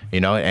 Yeah.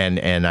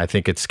 And I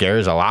think it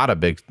scares a lot of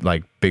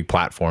big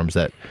platforms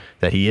that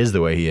he is the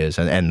way he is.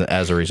 And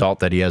as a result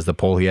that he has the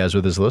pull he has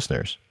with his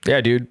listeners.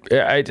 Yeah, dude.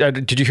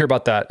 Did you hear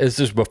about that? This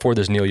is before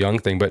this Neil Young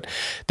thing, but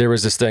there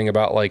was this thing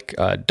about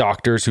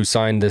doctors who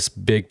signed this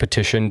big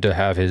petition to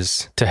have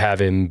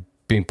him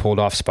being pulled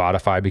off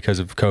Spotify because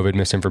of COVID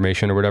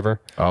misinformation or whatever.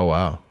 Oh,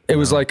 wow. It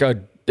was like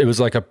a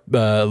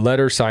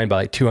letter signed by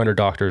like 200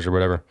 doctors or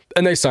whatever.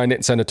 And they signed it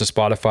and sent it to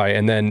Spotify.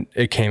 And then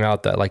it came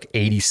out that like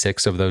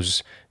 86 of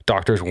those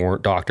doctors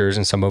weren't doctors.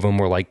 And some of them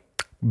were like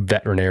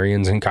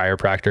veterinarians and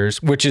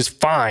chiropractors, which is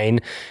fine.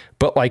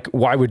 But like,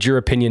 why would your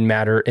opinion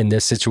matter in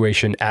this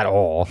situation at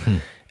all?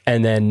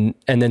 And then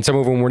some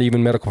of them weren't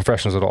even medical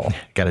professionals at all.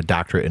 Got a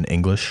doctorate in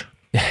English.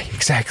 Yeah,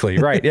 exactly.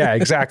 Right. Yeah,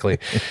 exactly.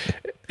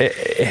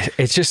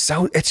 It's just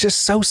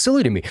so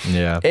silly to me.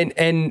 Yeah.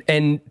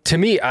 And to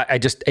me,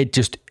 it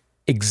just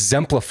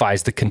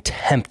exemplifies the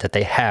contempt that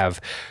they have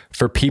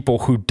for people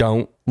who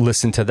don't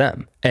listen to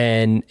them.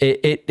 And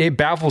it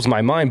baffles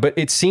my mind, but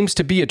it seems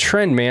to be a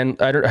trend, man.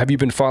 Have you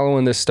been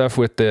following this stuff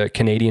with the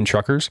Canadian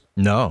truckers?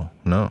 No.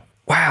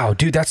 Wow,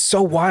 dude, that's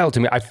so wild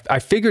to me. I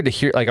figured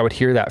I would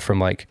hear that from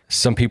like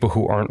some people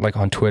who aren't like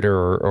on Twitter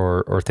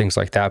or things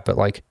like that. But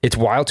like, it's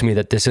wild to me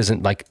that this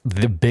isn't like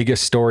the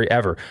biggest story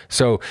ever.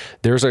 So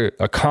there's a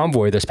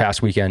convoy this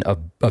past weekend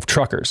of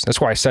truckers.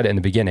 That's why I said it in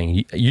the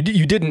beginning. You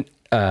didn't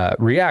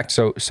react.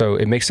 So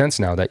it makes sense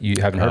now that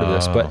you haven't heard of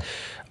this. But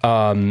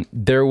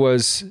there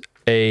was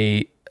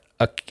a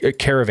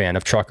caravan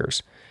of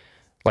truckers,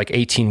 like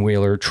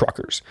 18-wheeler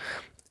truckers.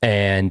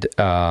 And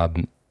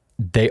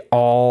they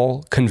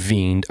all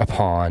convened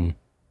upon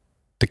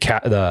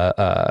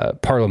the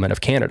Parliament of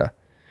Canada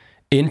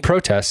in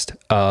protest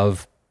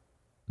of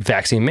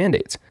vaccine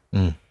mandates.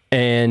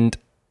 And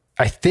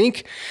I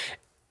think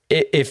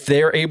if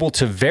they're able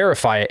to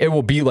verify it, it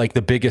will be like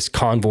the biggest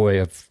convoy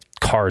of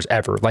cars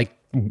ever, like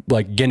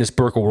Guinness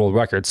Book of World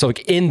Records. So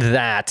like in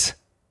that,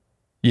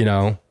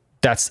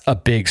 that's a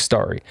big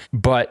story,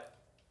 but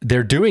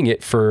they're doing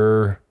it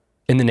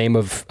in the name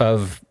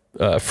of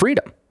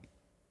freedom.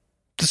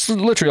 This is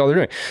literally all they're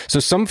doing. So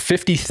some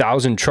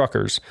 50,000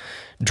 truckers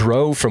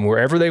drove from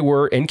wherever they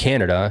were in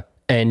Canada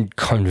and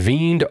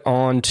convened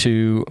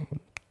onto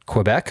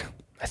Quebec,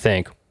 I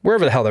think,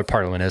 wherever the hell their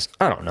parliament is.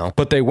 I don't know.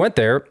 But they went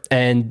there,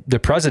 and the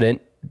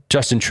president,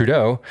 Justin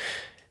Trudeau,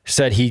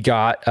 said he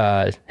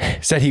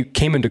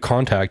came into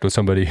contact with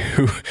somebody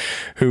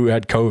who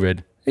had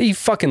COVID. He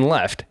fucking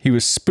left. He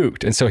was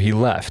spooked, and so he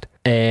left.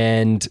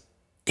 And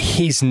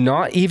he's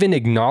not even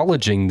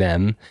acknowledging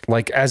them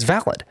like as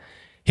valid.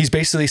 He's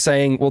basically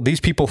saying, well, these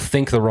people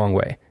think the wrong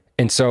way.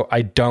 And so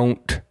I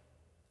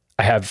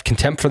have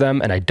contempt for them,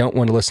 and I don't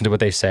want to listen to what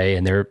they say.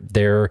 And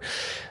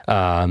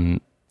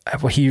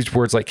he used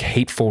words like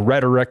hateful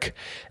rhetoric,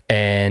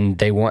 and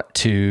they want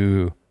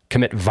to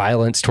commit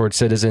violence towards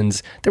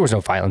citizens. There was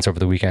no violence over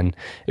the weekend.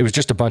 It was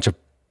just a bunch of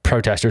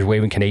protesters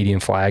waving Canadian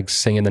flags,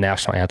 singing the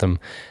national anthem,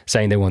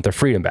 saying they want their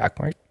freedom back,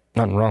 right?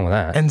 Nothing wrong with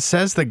that. And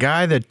says the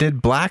guy that did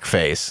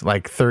blackface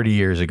like 30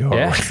 years ago.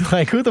 Yeah.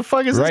 Like, who the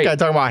fuck is this guy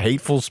talking about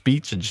hateful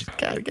speech? And just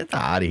gotta get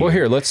out of here. Well,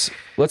 here, let's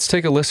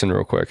take a listen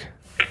real quick.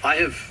 I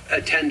have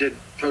attended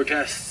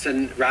protests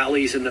and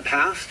rallies in the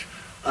past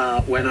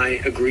when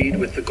I agreed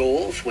with the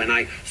goals, when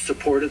I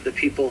supported the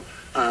people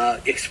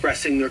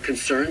expressing their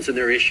concerns and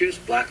their issues.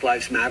 Black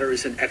Lives Matter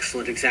is an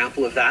excellent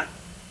example of that.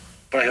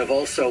 But I have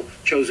also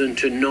chosen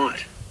to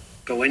not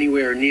go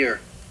anywhere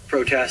near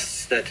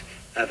protests that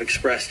have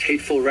expressed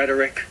hateful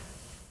rhetoric,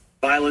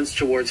 violence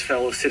towards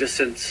fellow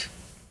citizens,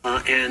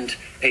 and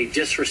a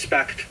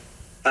disrespect,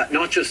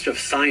 not just of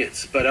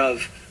science, but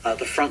of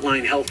the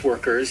frontline health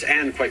workers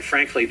and, quite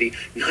frankly, the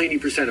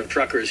 90% of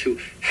truckers who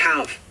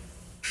have.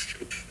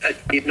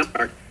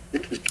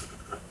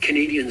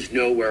 Canadians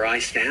know where I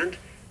stand.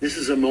 This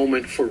is a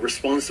moment for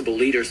responsible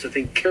leaders to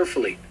think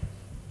carefully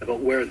about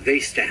where they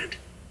stand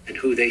and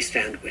who they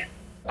stand with.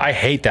 I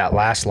hate that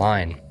last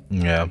line.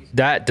 Yeah.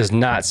 That does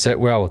not sit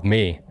well with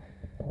me.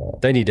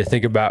 They need to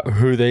think about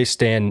who they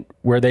stand,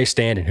 where they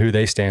stand, and who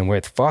they stand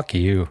with. Fuck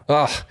you.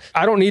 Ugh.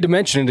 I don't need to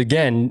mention it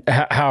again,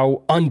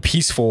 how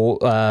unpeaceful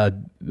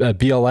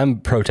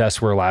BLM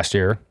protests were last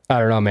year. I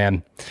don't know,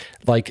 man.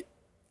 Like,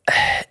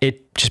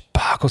 it just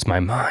boggles my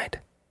mind.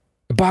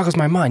 It boggles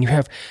my mind. You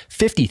have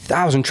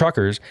 50,000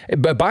 truckers.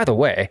 But by the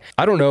way,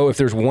 I don't know if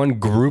there's one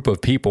group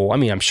of people. I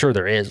mean, I'm sure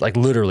there is, like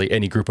literally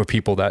any group of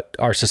people that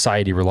our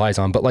society relies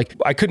on. But like,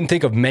 I couldn't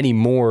think of many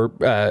more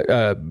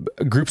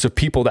groups of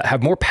people that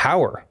have more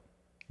power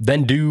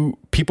than do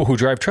people who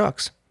drive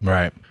trucks.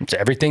 Right. It's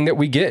everything that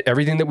we get,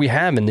 everything that we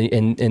have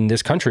in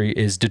this country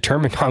is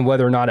determined on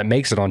whether or not it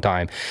makes it on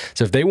time.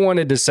 So if they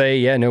wanted to say,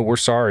 yeah, no, we're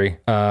sorry,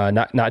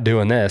 not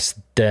doing this,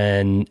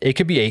 then it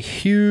could be a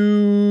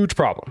huge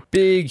problem.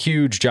 Big,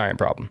 huge, giant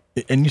problem.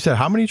 And you said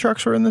how many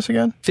trucks were in this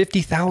again?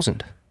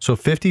 50,000. So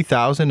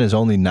 50,000 is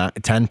only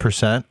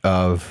 10%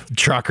 of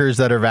truckers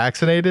that are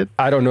vaccinated?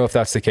 I don't know if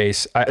that's the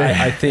case.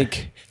 I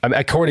think, I mean,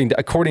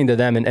 according to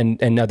them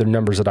and other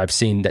numbers that I've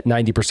seen, that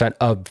 90%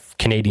 of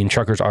Canadian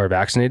truckers are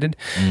vaccinated.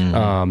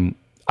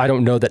 I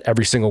don't know that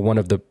every single one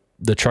of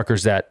the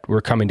truckers that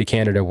were coming to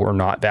Canada were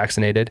not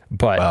vaccinated,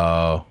 but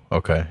oh,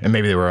 okay, and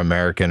maybe they were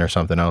American or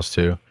something else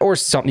too, or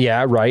something.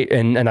 Yeah, right.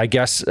 And I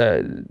guess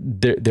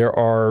there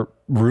are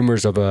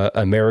rumors of a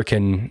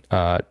American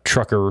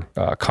trucker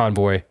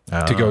convoy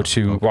to go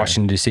to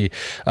Washington D.C.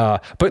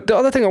 But the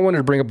other thing I wanted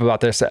to bring up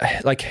about this,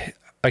 like,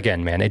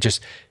 again, man, it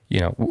just,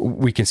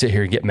 we can sit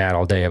here and get mad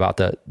all day about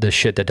the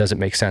shit that doesn't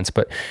make sense.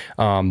 But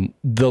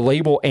the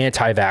label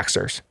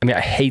anti-vaxxers, I mean,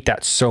 I hate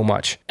that so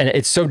much. And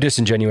it's so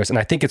disingenuous. And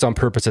I think it's on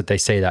purpose that they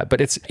say that. But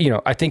it's,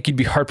 I think you'd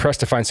be hard pressed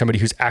to find somebody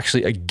who's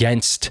actually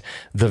against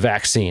the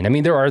vaccine. I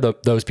mean, there are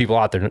those people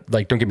out there,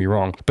 like, don't get me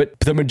wrong. But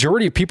the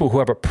majority of people who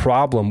have a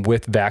problem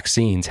with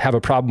vaccines have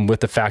a problem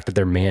with the fact that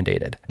they're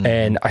mandated. Mm-hmm.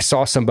 And I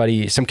saw some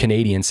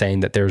Canadian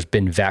saying that there's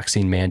been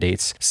vaccine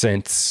mandates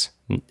since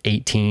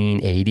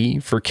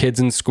 1880 for kids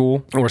in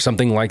school or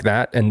something like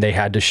that, and they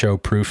had to show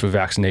proof of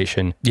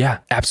vaccination. Yeah,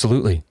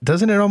 absolutely.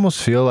 Doesn't it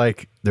almost feel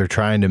like they're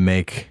trying to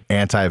make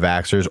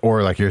anti-vaxxers,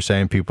 or like you're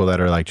saying, people that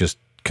are like just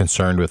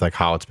concerned with like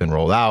how it's been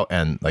rolled out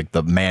and like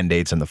the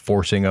mandates and the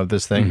forcing of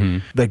this thing?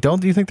 Mm-hmm. Like,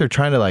 do you think they're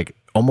trying to like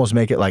almost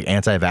make it like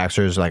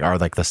anti-vaxxers like are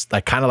like this,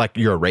 like kind of like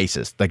you're a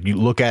racist, like you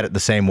look at it the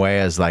same way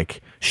as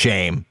like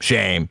shame,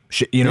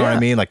 you know what I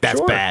mean? Like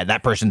that's bad,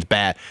 that person's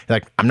bad.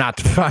 Like I'm not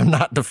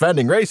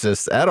defending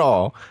racists at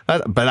all,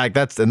 but like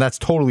that's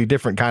totally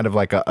different kind of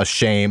like a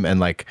shame, and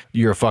like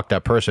you're a fucked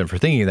up person for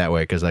thinking that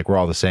way, because like we're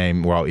all the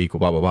same, we're all equal,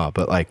 blah blah blah.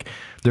 But like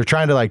they're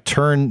trying to like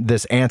turn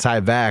this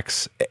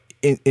anti-vax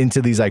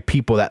into these like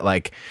people that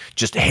like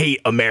just hate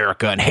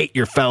America and hate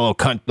your fellow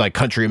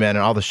countrymen and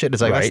all the shit.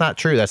 It's like, That's not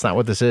true. That's not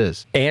what this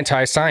is.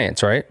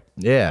 Anti-science, right?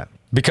 Yeah.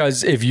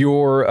 Because if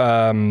you're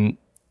an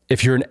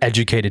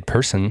educated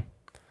person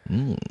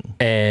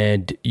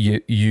and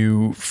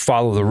you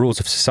follow the rules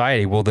of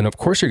society, well, then of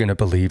course you're going to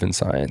believe in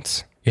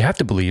science. You have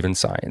to believe in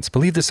science.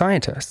 Believe the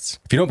scientists.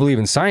 If you don't believe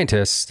in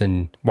scientists,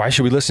 then why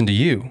should we listen to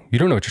you? You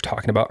don't know what you're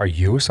talking about. Are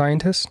you a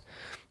scientist?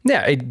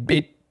 Yeah,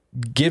 it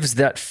gives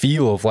that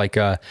feel of like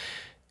a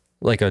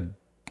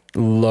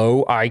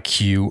low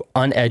IQ,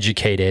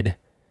 uneducated,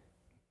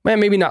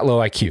 maybe not low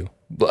IQ,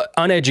 but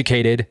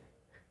uneducated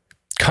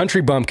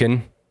country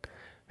bumpkin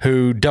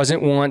who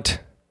doesn't want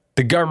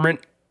the government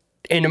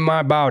into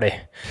my body,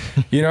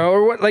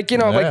 or what, like,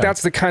 like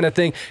that's the kind of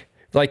thing.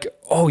 Like,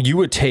 oh, you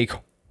would take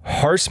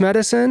horse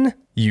medicine?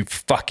 You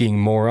fucking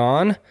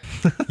moron.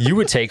 You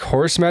would take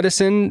horse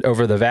medicine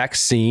over the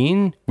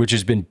vaccine, which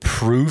has been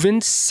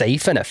proven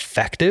safe and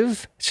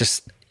effective. It's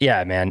just,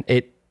 yeah, man,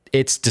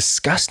 it's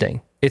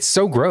disgusting. It's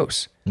so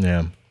gross.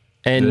 Yeah.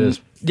 And it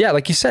is. Yeah,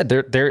 like you said,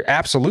 there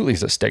absolutely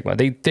is a stigma.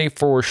 They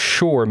for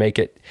sure make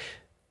it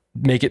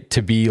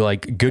to be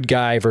like good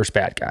guy versus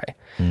bad guy.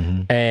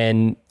 Mm-hmm.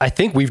 And I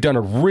think we've done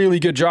a really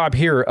good job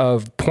here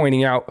of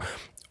pointing out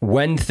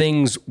when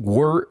things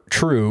were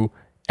true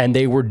and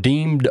they were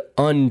deemed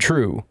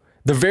untrue.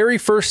 The very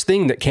first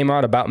thing that came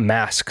out about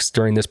masks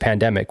during this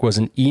pandemic was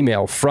an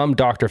email from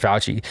Dr.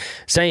 Fauci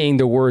saying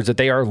the words that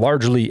they are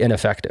largely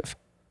ineffective.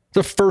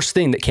 The first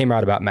thing that came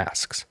out about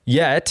masks.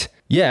 Yet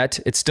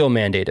it's still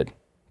mandated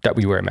that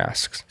we wear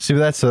masks. See,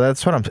 that's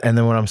what and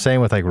then what I'm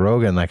saying with like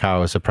Rogan, like how I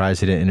was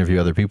surprised he didn't interview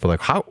other people.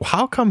 Like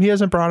how come he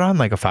hasn't brought on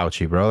like a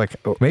Fauci, bro? Like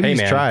maybe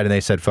he's tried and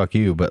they said, fuck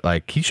you, but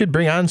like he should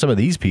bring on some of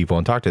these people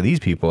and talk to these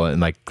people and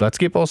like, let's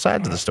get both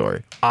sides of the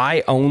story.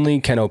 I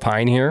only can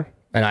opine here,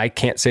 and I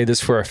can't say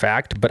this for a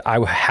fact, but I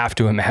have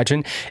to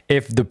imagine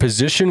if the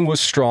position was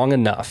strong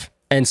enough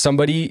and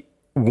somebody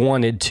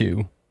wanted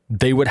to,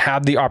 they would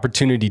have the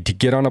opportunity to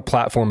get on a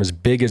platform as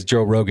big as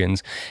Joe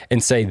Rogan's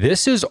and say,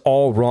 this is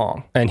all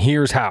wrong, and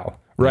here's how,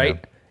 right?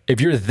 Yeah.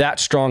 If you're that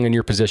strong in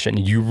your position,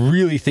 you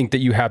really think that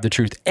you have the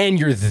truth, and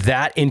you're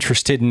that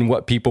interested in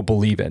what people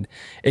believe in,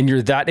 and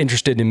you're that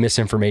interested in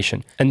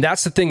misinformation. And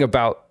that's the thing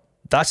about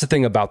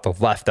the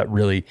left that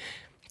really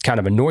kind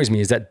of annoys me,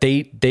 is that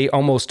they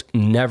almost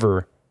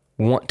never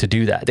want to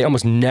do that. They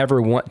almost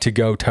never want to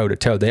go toe to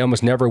toe. They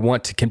almost never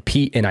want to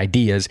compete in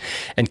ideas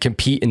and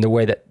compete in the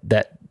way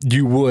that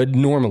you would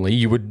normally.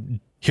 You would,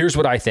 here's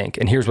what I think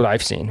and here's what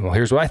I've seen. Well,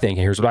 here's what I think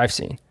and here's what I've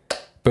seen.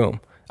 Boom.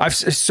 I've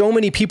so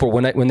many people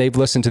when they've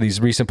listened to these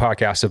recent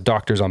podcasts of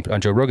doctors on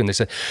Joe Rogan, they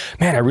said,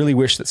 man, I really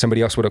wish that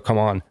somebody else would have come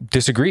on,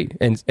 disagreed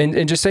and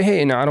just say,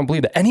 hey, no, I don't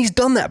believe that. And he's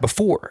done that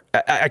before.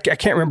 I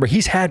can't remember.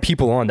 He's had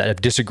people on that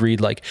have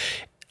disagreed, like,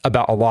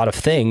 about a lot of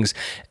things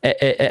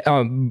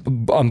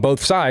on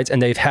both sides,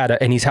 and he's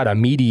had a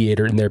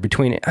mediator in there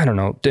between it. I don't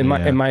know. In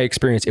my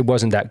experience, it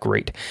wasn't that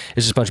great.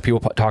 It's just a bunch of people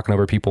talking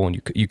over people, and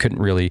you couldn't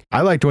really.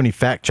 I liked when he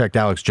fact checked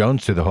Alex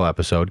Jones through the whole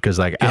episode, because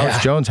like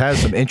Alex Jones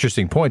has some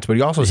interesting points, but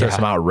he also says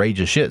some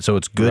outrageous shit. So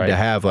it's good to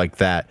have like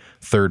that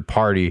third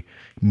party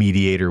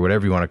mediator,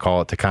 whatever you want to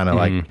call it, to kind of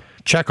like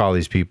check all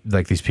these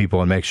people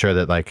and make sure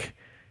that like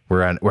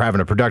we're having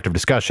a productive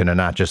discussion and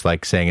not just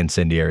like saying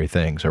incendiary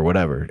things or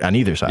whatever on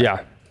either side.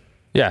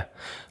 Yeah,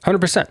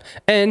 100%.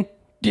 And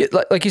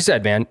like you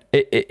said, man,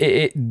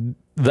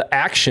 the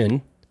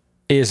action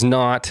is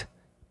not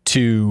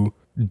to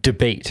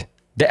debate.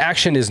 The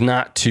action is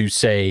not to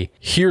say,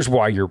 here's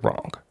why you're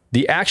wrong.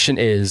 The action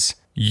is,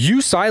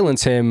 you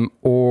silence him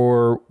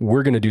or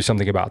we're going to do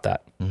something about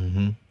that.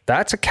 Mm-hmm.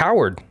 That's a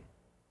coward.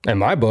 In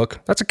my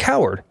book, that's a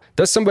coward.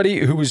 That's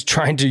somebody who is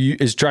trying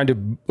to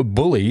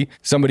bully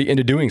somebody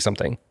into doing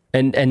something.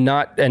 And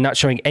not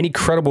showing any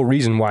credible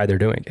reason why they're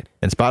doing it.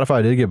 And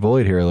Spotify did get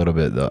bullied here a little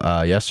bit,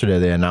 though. Yesterday,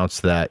 they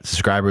announced that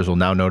subscribers will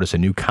now notice a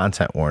new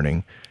content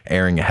warning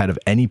airing ahead of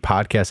any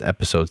podcast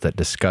episodes that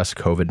discuss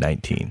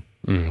COVID-19.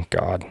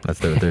 God. That's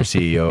their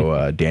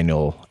CEO,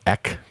 Daniel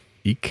Ek.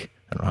 I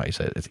don't know how you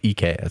say it. It's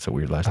EK. That's a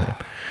weird last name.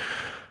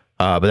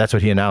 But that's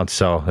what he announced.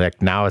 So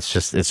like now it's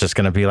just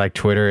going to be like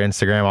Twitter,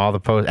 Instagram, all the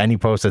posts, any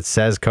post that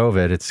says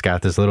COVID, it's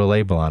got this little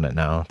label on it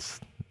now. It's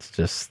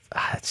just,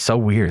 it's so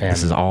weird. Man,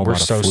 this is all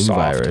about a flu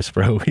virus,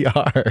 bro. We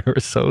are. We're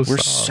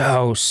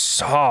so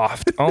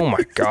soft. Oh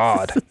my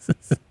God.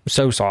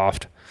 So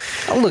soft.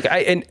 Oh, look, I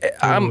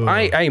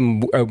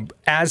am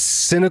as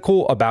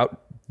cynical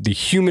about the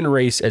human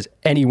race as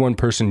any one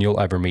person you'll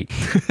ever meet.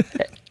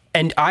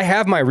 And I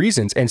have my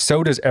reasons, and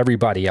so does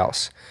everybody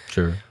else.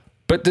 Sure.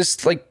 But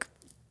this like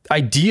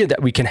idea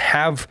that we can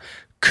have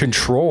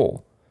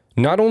control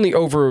not only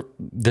over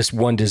this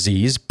one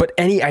disease, but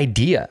any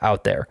idea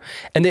out there.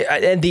 And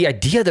the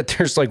idea that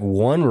there's like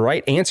one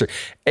right answer.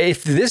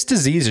 If this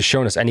disease has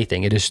shown us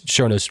anything, it has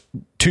shown us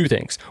two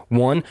things.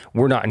 One,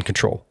 we're not in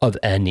control of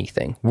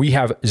anything. We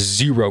have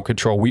zero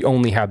control. We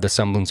only have the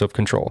semblance of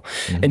control.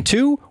 Mm-hmm. And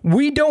two,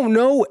 we don't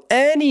know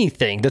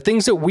anything. The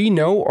things that we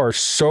know are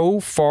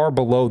so far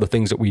below the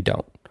things that we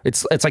don't.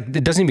 It's like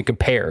it doesn't even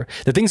compare.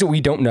 The things that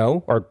we don't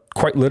know are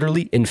quite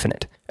literally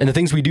infinite. And the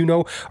things we do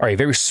know are a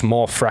very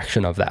small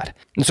fraction of that.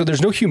 And so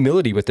there's no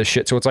humility with this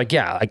shit. So it's like,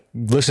 yeah, like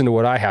listen to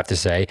what I have to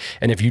say.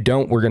 And if you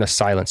don't, we're going to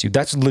silence you.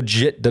 That's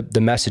legit the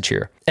message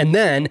here. And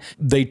then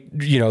they,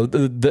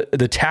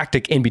 the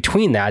tactic in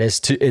between that is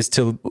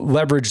to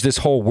leverage this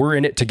whole we're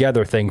in it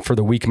together thing for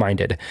the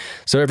weak-minded.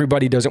 So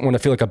everybody doesn't want to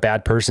feel like a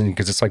bad person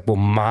because it's like, well,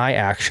 my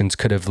actions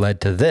could have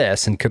led to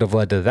this and could have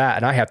led to that.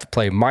 And I have to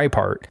play my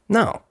part.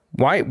 No.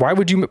 Why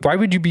would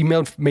you be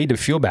made to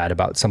feel bad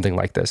about something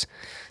like this?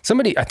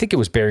 Somebody, I think it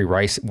was Barry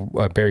Weiss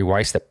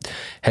that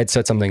had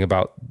said something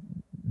about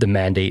the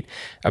mandate,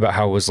 about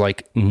how it was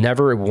like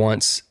never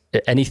once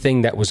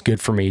anything that was good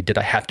for me did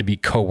I have to be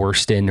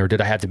coerced in, or did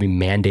I have to be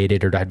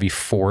mandated, or did I have to be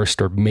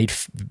forced or made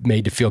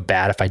to feel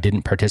bad if I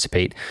didn't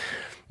participate.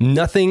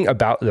 Nothing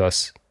about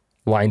this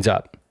lines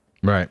up.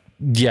 Right.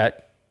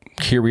 Yet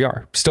here we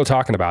are, still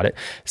talking about it.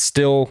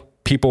 Still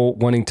people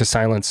wanting to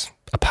silence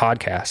a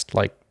podcast.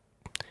 Like,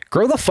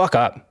 grow the fuck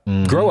up.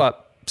 Mm-hmm. Grow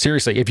up.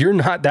 Seriously. If you're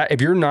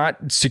not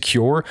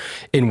secure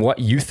in what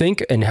you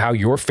think and how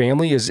your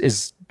family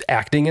is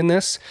acting in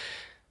this,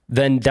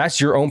 then that's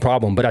your own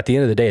problem. But at the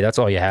end of the day, that's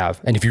all you have.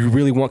 And if you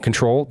really want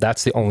control,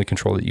 that's the only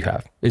control that you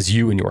have, is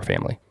you and your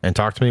family. And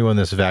talk to me when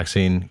this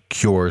vaccine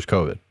cures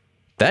COVID.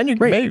 Then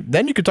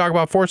you could talk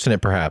about forcing it,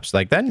 perhaps.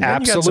 Like then you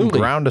got some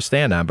ground to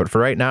stand on. But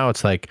for right now,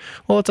 it's like,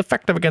 well, it's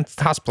effective against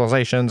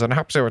hospitalizations and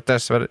helps you with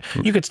this, but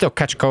you could still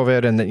catch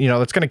COVID, and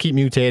it's going to keep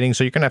mutating,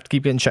 so you're going to have to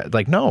keep getting checked.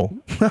 Like no,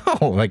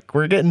 like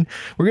we're getting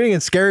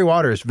in scary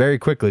waters very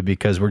quickly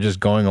because we're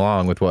just going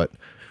along with what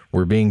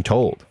we're being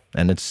told,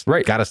 and it's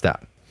got to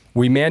stop.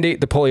 We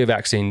mandate the polio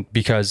vaccine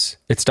because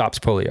it stops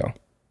polio.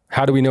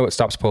 How do we know it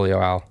stops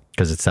polio, Al?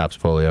 Because it stops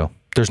polio.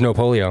 There's no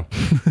polio.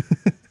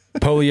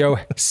 Polio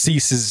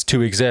ceases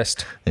to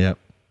exist. Yep.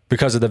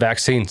 Because of the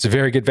vaccine. It's a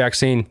very good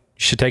vaccine. You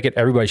should take it.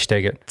 Everybody should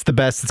take it. It's the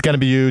best. It's going to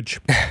be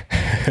huge.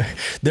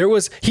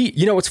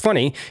 What's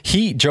funny?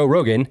 Joe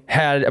Rogan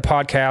had a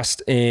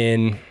podcast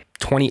in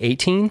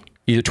 2018,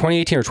 either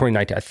 2018 or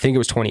 2019. I think it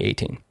was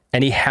 2018.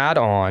 And he had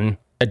on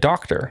a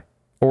doctor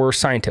or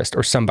scientist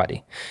or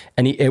somebody.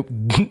 And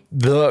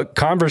the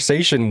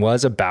conversation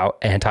was about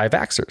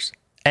anti-vaxxers.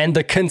 And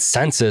the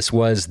consensus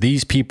was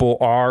these people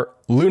are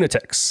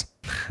lunatics.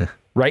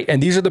 Right.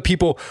 And these are the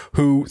people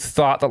who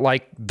thought that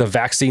like the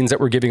vaccines that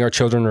we're giving our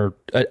children are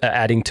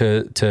adding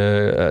to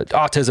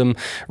autism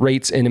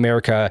rates in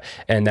America,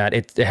 and that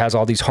it has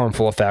all these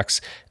harmful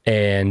effects.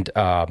 And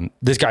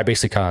this guy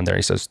basically got on there.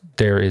 He says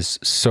there is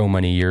so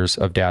many years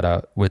of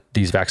data with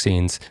these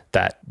vaccines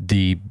that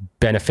the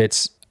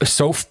benefits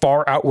so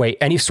far outweigh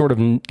any sort of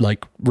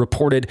like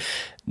reported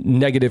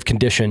negative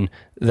condition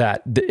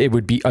that it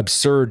would be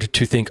absurd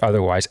to think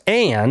otherwise.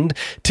 And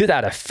to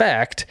that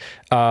effect,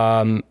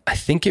 I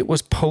think it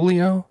was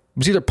polio. It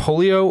was either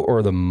polio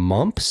or the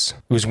mumps.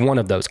 It was one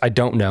of those. I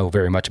don't know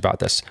very much about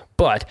this,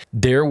 but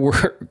there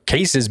were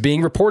cases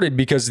being reported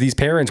because these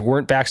parents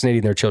weren't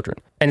vaccinating their children.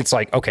 And it's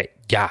like, okay,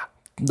 yeah.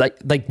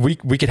 Like we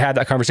could have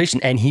that conversation,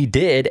 and he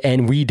did,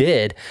 and we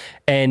did.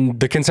 And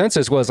the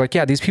consensus was like,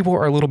 yeah, these people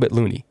are a little bit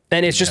loony.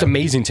 And it's just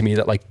amazing to me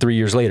that like 2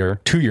 years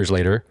later,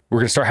 we're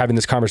going to start having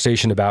this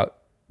conversation about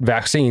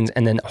vaccines.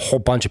 And then a whole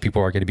bunch of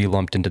people are going to be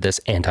lumped into this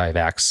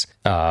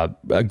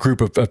anti-vax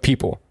group of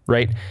people.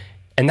 Right.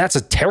 And that's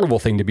a terrible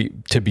thing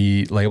to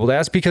be labeled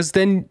as, because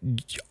then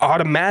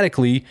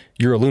automatically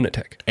you're a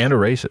lunatic and a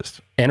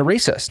racist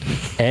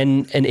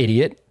and an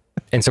idiot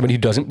and somebody who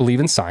doesn't believe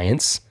in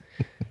science.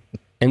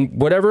 And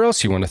whatever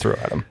else you want to throw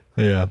at them.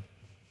 Yeah.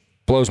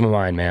 Blows my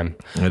mind, man.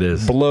 It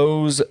is.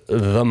 Blows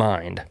the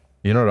mind.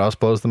 You know what else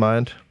blows the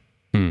mind?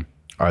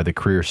 Are the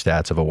career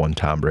stats of a one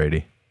Tom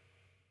Brady.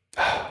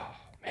 Oh,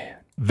 man.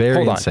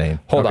 Very insane.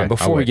 Hold on.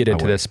 Before we get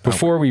into this,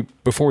 before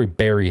we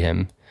bury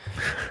him,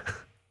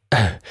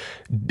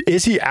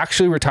 is he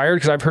actually retired?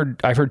 Because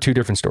I've heard two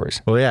different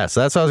stories. Well, yeah. So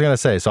that's what I was going to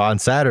say. So on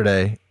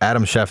Saturday,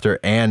 Adam Schefter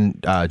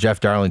and Jeff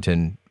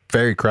Darlington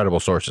very credible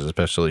sources,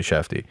 especially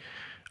Shefty.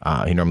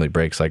 He normally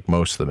breaks like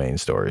most of the main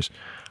stories.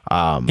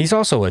 He's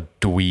also a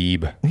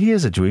dweeb. He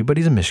is a dweeb, but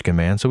he's a Michigan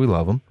man, so we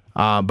love him.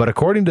 But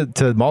according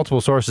to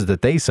multiple sources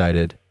that they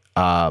cited,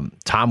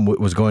 Tom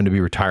was going to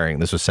be retiring.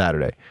 This was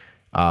Saturday.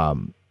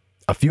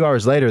 A few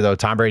hours later, though,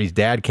 Tom Brady's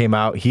dad came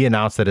out. He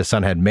announced that his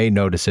son had made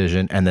no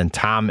decision, and then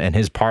Tom and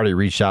his party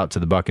reached out to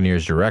the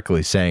Buccaneers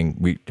directly saying,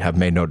 we have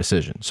made no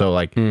decision. So,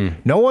 like,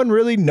 no one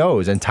really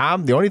knows. And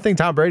the only thing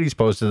Tom Brady's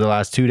posted the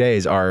last 2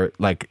 days are,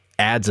 like,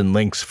 ads and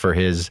links for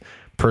his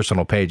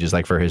personal pages,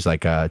 like for his,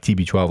 like,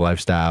 TB12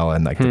 lifestyle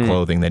and, like, the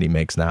clothing that he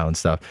makes now and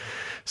stuff.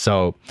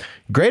 So,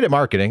 great at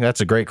marketing.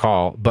 That's a great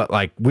call. But,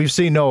 like, we've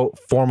seen no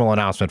formal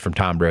announcement from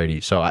Tom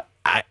Brady. So,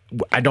 I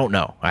don't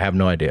know. I have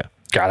no idea.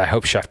 God, I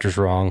hope Schefter's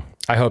wrong.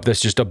 I hope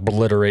this just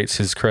obliterates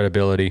his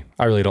credibility.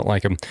 I really don't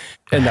like him.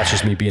 And that's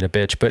just me being a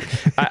bitch. But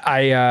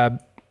I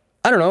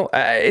don't know.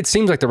 It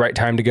seems like the right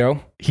time to go.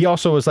 He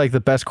also was like the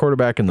best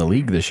quarterback in the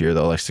league this year,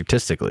 though, like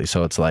statistically.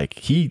 So it's like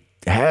he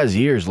has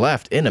years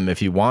left in him if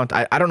he wants.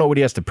 I don't know what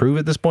he has to prove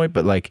at this point,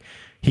 but like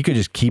he could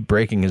just keep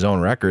breaking his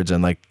own records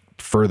and like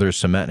further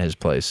cement his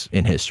place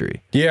in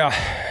history. Yeah,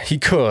 he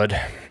could.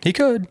 He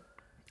could.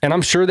 And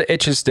I'm sure the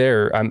itch is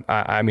there.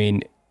 I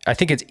mean, I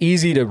think it's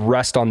easy to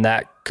rest on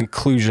that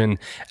conclusion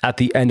at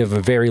the end of a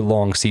very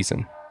long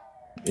season.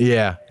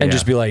 Yeah. And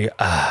just be like,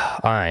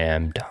 I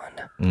am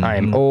done. I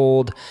am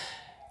old.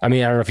 I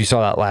mean, I don't know if you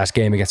saw that last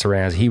game against the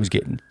Rams. He was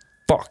getting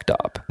fucked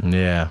up.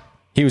 Yeah.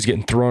 He was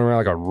getting thrown around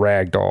like a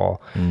rag doll.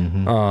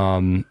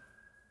 And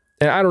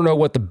I don't know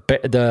what the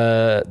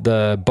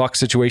Bucs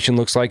situation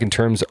looks like in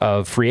terms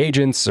of free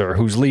agents or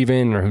who's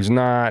leaving or who's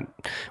not,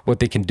 what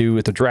they can do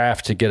with the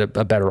draft to get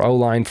a better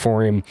O-line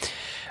for him.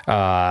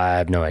 I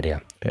have no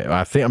idea.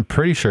 I'm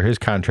pretty sure his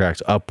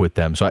contract's up with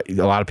them. So a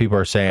lot of people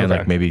are saying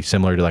like maybe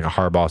similar to like a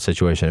Harbaugh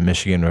situation in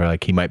Michigan where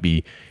like he might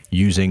be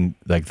using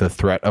like the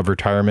threat of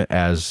retirement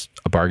as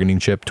a bargaining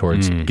chip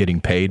towards getting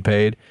paid.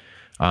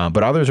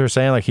 But others are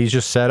saying like he's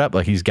just set up.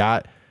 Like he's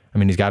got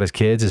his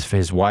kids,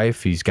 his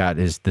wife, he's got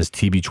this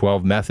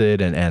TB12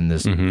 method and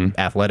this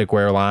athletic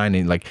wear line.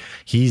 And like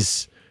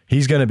he's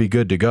going to be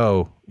good to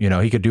go. You know,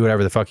 he could do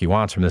whatever the fuck he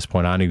wants from this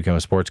point on. He become a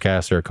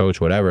sportscaster, a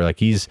coach, whatever. Like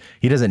he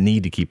doesn't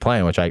need to keep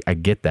playing, which I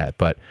get that.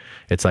 But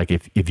it's like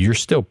if you're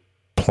still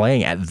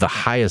playing at the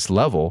highest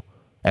level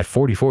at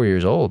 44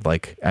 years old,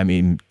 like, I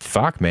mean,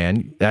 fuck,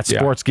 man, that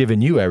sport's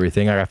giving you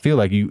everything. Like, I feel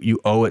like you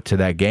owe it to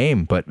that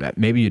game, but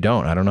maybe you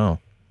don't. I don't know.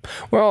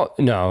 Well,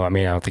 no, I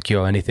mean, I don't think you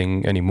owe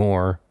anything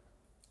anymore.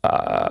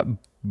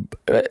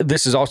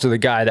 This is also the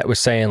guy that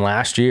was saying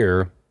last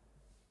year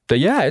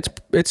that,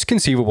 it's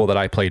conceivable that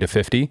I play to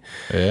 50.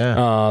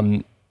 Yeah.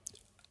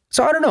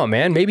 So I don't know,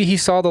 man. Maybe he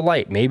saw the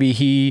light. Maybe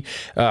he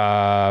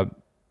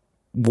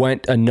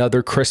went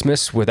another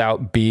Christmas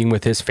without being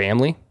with his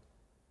family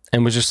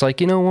and was just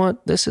like, you know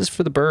what? This is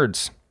for the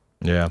birds.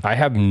 Yeah. I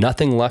have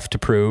nothing left to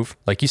prove.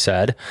 Like you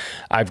said,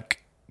 I've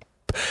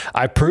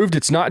proved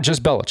it's not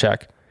just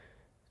Belichick.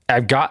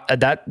 I've got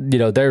that, you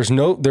know, there's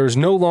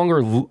no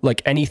longer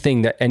like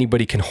anything that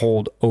anybody can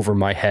hold over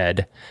my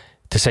head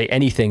to say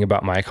anything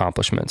about my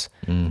accomplishments.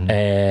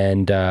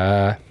 And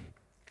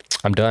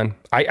I'm done.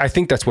 I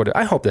think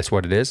I hope that's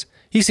what it is.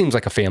 He seems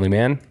like a family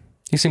man.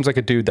 He seems like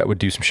a dude that would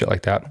do some shit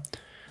like that.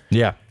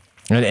 Yeah.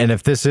 And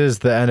if this is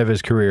the end of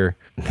his career,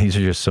 these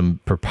are just some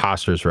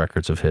preposterous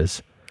records of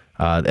his.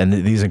 And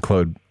these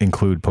include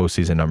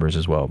postseason numbers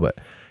as well. But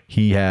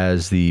he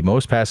has the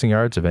most passing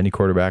yards of any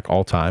quarterback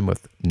all time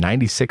with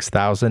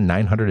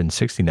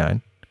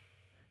 96,969.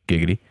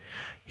 Giggity.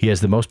 He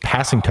has the most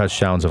passing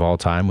touchdowns of all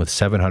time with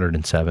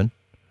 707.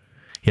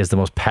 He has the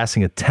most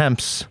passing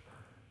attempts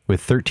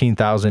with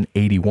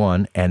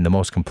 13,081 and the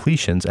most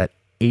completions at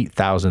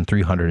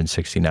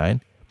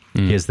 8,369.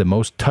 He has the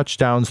most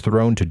touchdowns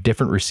thrown to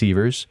different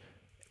receivers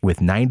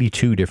with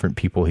 92 different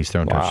people he's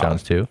thrown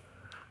touchdowns to.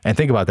 And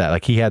think about that.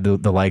 Like he had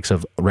the likes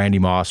of Randy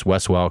Moss,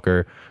 Wes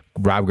Welker,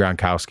 Rob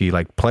Gronkowski,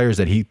 like players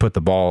that he put the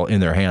ball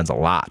in their hands a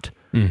lot.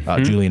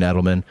 Julian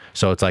Edelman.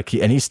 So it's like,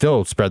 he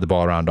still spread the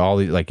ball around all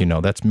these, like, you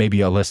know, that's maybe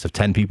a list of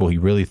 10 people he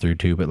really threw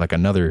to, but like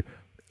another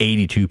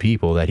 82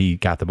 people that he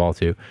got the ball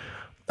to.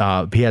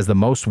 He has the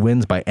most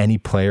wins by any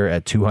player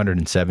at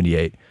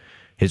 278.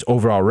 His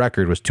overall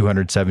record was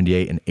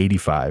 278 and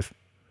 85,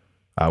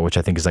 which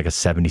I think is like a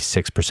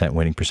 76%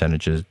 winning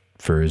percentage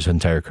for his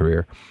entire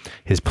career.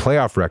 His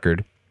playoff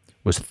record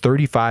was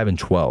 35 and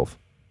 12.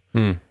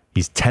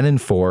 He's 10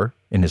 and 4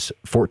 in his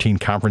 14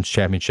 conference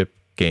championship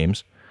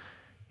games.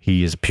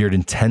 He has appeared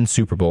in 10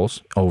 Super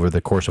Bowls over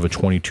the course of a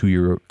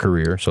 22-year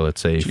career. So let's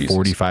say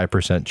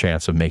 45%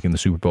 chance of making the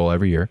Super Bowl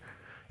every year.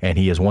 And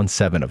he has won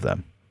 7 of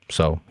them.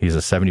 So he's a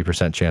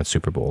 70% chance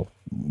Super Bowl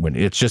win.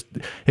 It's just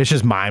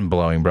mind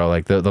blowing, bro.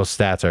 Like those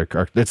stats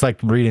are it's like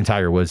reading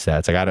Tiger Woods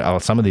stats.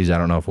 Like some of these I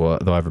don't know if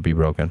they'll ever be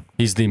broken.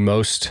 He's the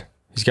most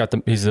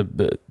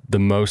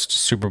most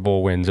Super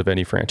Bowl wins of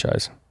any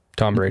franchise.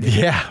 Tom Brady.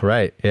 Yeah,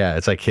 right. Yeah,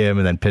 it's like him,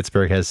 and then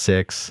Pittsburgh has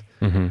 6.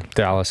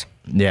 Dallas.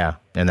 Yeah,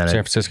 and then San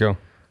Francisco.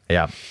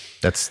 Yeah.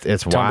 It's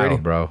Brady.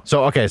 wild, bro.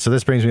 So, okay. So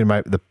this brings me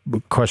to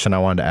the question I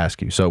wanted to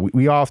ask you. So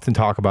we often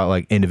talk about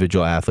like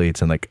individual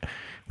athletes and like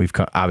we've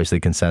obviously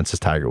consensus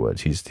Tiger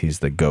Woods. He's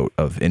the GOAT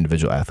of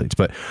individual athletes.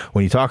 But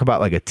when you talk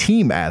about like a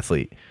team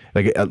athlete,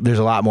 like there's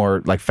a lot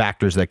more like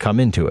factors that come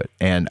into it.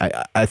 And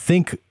I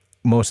think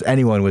most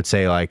anyone would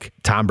say like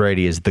Tom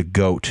Brady is the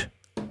GOAT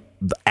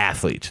the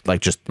athlete, like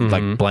just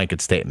like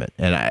blanket statement.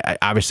 And I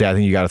obviously I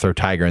think you got to throw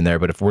Tiger in there,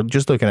 but if we're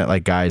just looking at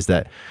like guys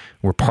that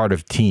were part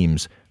of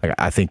teams, like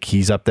I think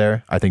he's up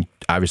there. I think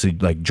obviously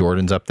like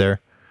Jordan's up there.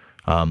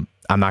 I'm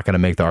not going to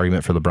make the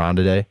argument for LeBron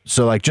today.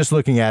 So like just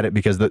looking at it,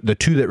 because the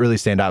two that really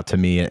stand out to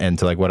me and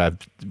to like what I've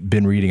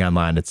been reading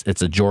online,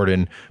 it's a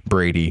Jordan,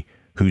 Brady,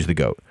 who's the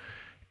GOAT.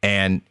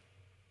 And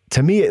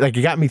to me, like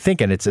it got me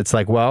thinking, it's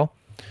like, well,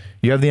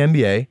 you have the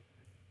NBA,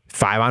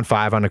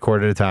 5-on-5 on the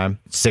court at a time,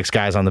 6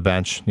 guys on the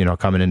bench, you know,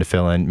 coming in to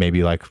fill in,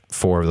 maybe like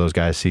 4 of those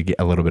guys see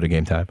a little bit of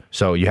game time.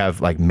 So you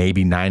have like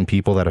maybe 9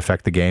 people that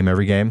affect the game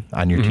every game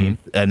on your team.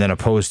 And then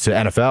opposed to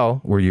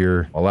NFL where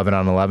you're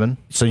 11-on-11.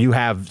 So you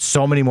have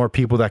so many more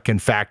people that can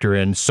factor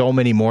in, so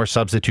many more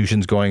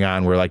substitutions going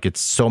on where like it's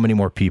so many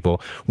more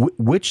people.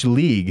 Which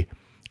league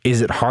is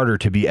it harder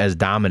to be as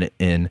dominant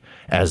in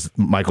as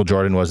Michael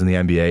Jordan was in the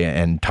NBA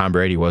and Tom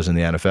Brady was in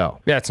the NFL?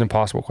 Yeah, it's an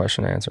impossible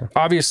question to answer.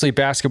 Obviously,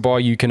 basketball,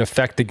 you can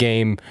affect the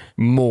game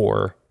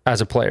more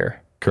as a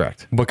player.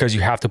 Correct. Because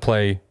you have to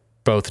play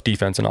both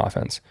defense and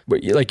offense.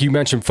 But like you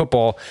mentioned,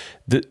 football,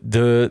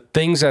 the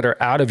things that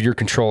are out of your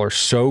control are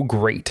so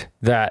great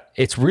that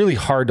it's really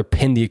hard to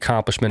pin the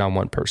accomplishment on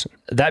one person.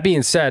 That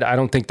being said, I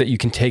don't think that you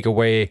can take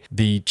away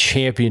the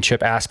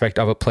championship aspect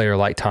of a player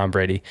like Tom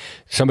Brady,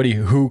 somebody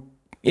who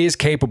is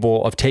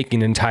capable of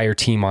taking an entire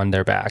team on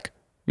their back,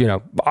 you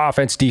know,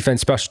 offense,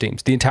 defense, special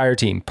teams, the entire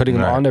team, putting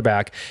them on their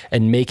back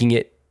and making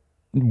it,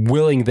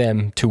 willing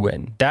them to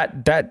win.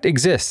 That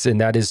exists,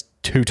 and that is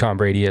who Tom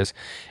Brady is.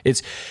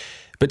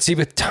 But see,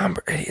 with Tom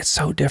Brady, it's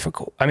so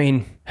difficult. I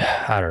mean,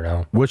 I don't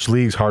know. Which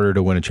league's harder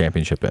to win a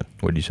championship in?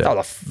 What do you say? Oh,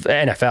 the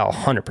NFL,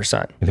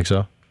 100%. You think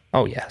so?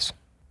 Oh, yes.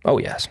 Oh,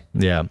 yes.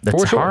 Yeah,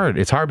 that's hard.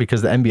 It's hard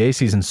because the NBA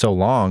season's so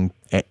long,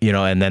 you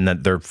know, and then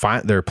their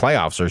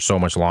playoffs are so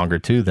much longer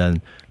too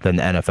than the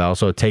NFL.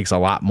 So it takes a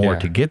lot more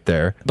to get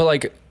there. But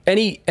like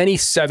any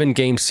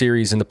 7-game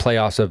series in the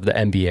playoffs of the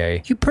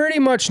NBA, you pretty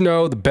much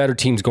know the better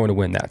team's going to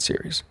win that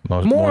series.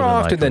 More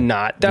often than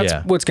not,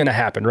 that's what's going to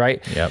happen,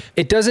 right? Yep.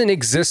 It doesn't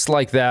exist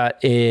like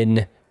that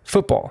in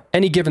football.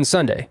 Any given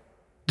Sunday,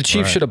 the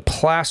Chiefs should have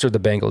plastered the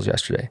Bengals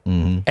yesterday,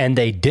 and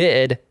they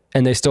did.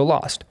 And they still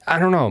lost. I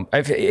don't know.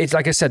 It's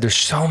like I said, there's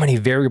so many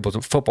variables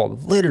in football.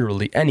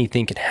 Literally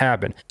anything can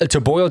happen. To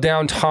boil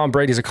down Tom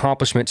Brady's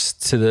accomplishments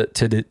to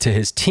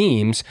his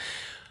teams,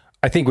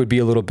 I think would be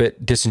a little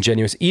bit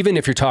disingenuous. Even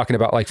if you're talking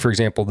about, like, for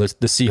example, the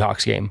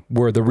Seahawks game,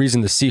 where the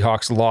reason the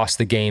Seahawks lost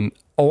the game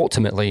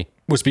ultimately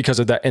was because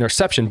of that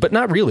interception, but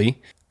not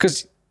really,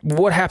 because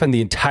what happened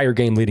the entire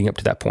game leading up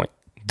to that point?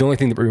 The only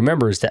thing that we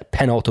remember is that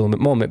penultimate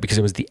moment because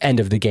it was the end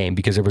of the game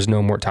because there was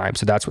no more time.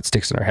 So that's what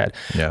sticks in our head.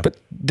 Yeah. But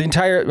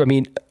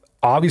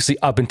obviously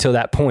up until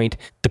that point,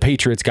 the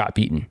Patriots got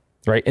beaten,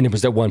 right? And it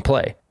was that one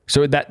play.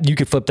 So that you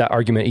could flip that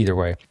argument either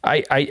way.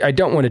 I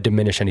don't want to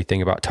diminish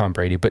anything about Tom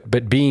Brady,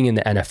 but being in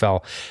the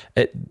NFL,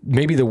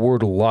 maybe the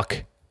word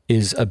luck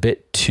is a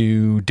bit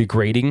too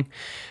degrading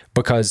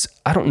because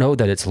I don't know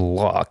that it's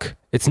luck.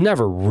 It's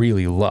never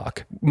really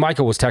luck.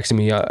 Michael was texting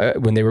me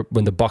when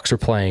the Bucs were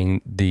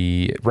playing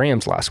the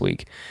Rams last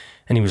week,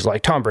 and he was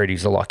like, "Tom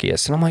Brady's the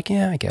luckiest," and I'm like,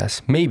 "Yeah, I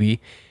guess maybe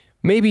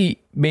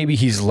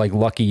he's like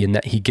lucky in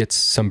that he gets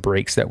some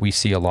breaks that we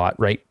see a lot,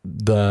 right?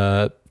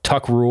 The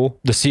Tuck rule,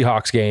 the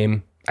Seahawks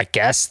game, I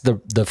guess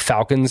the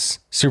Falcons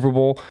Super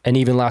Bowl, and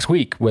even last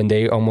week when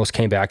they almost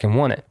came back and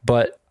won it.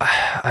 But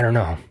I don't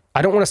know.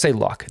 I don't want to say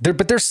luck,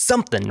 but there's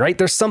something, right?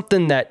 There's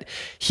something that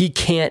he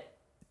can't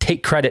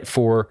take credit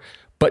for,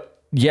 but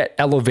yet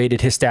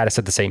elevated his status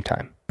at the same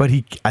time. But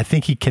I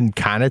think he can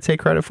kind of take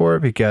credit for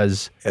it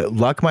because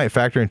luck might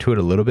factor into it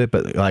a little bit,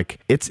 but like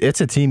it's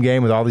a team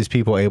game with all these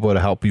people able to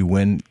help you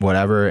win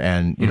whatever.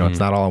 And you know, it's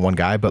not all on one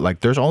guy, but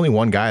like there's only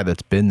one guy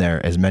that's been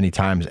there as many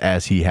times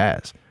as he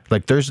has.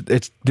 Like there's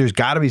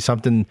gotta be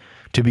something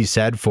to be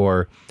said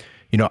for,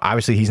 you know,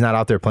 obviously he's not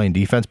out there playing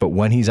defense, but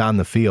when he's on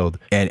the field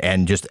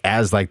and just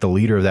as like the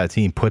leader of that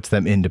team puts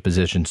them into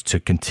positions to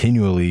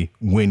continually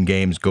win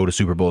games, go to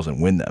Super Bowls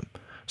and win them.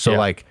 So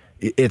like,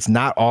 it's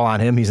not all on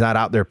him. He's not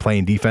out there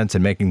playing defense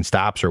and making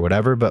stops or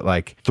whatever, but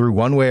like through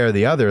one way or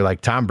the other,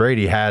 like Tom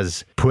Brady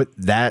has put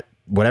that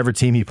whatever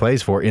team he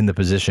plays for in the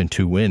position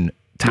to win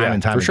time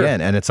and time again. Sure.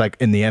 And it's like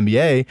in the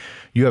NBA,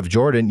 you have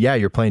Jordan. Yeah,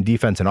 you're playing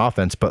defense and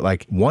offense, but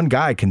like one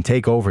guy can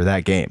take over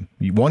that game.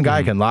 One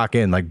guy can lock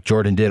in like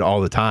Jordan did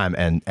all the time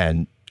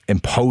and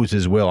impose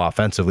his will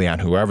offensively on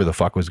whoever the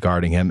fuck was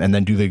guarding him, and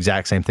then do the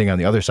exact same thing on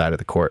the other side of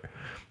the court.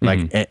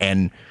 Like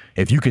and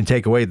if you can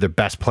take away the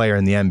best player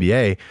in the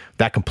NBA,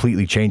 that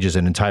completely changes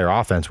an entire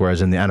offense.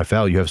 Whereas in the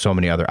NFL, you have so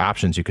many other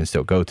options you can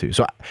still go to.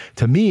 So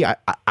to me,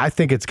 I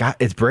think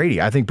it's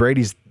Brady. I think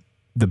Brady's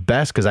the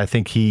best because I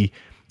think he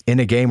in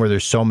a game where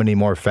there's so many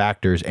more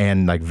factors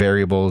and like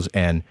variables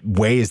and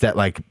ways that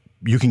like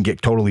you can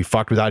get totally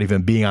fucked without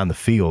even being on the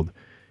field,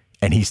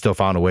 and he still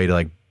found a way to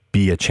like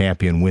be a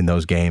champion, win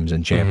those games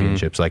and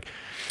championships. Like,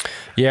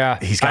 yeah,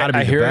 he's got to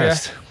be the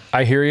best.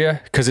 I hear you,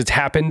 because it's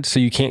happened, so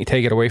you can't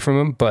take it away from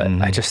him. But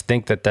I just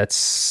think that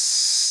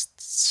that's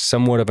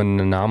somewhat of an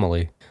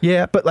anomaly.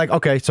 Yeah, but like,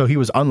 okay, so he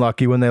was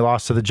unlucky when they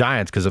lost to the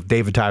Giants because of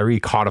David Tyree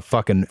caught a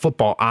fucking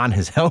football on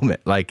his helmet.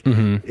 Like,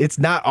 it's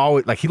not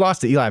always like he lost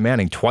to Eli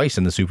Manning twice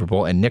in the Super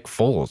Bowl and Nick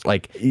Foles.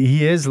 Like,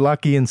 he is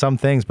lucky in some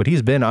things, but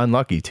he's been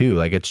unlucky too.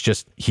 Like, it's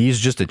just, he's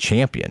just a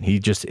champion. He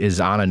just is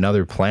on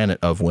another planet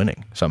of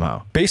winning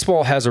somehow.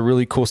 Baseball has a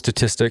really cool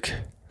statistic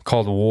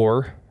called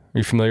WAR. Are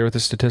you familiar with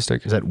this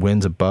statistic? Is that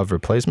wins above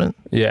replacement?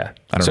 Yeah.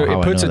 I don't know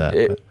how I know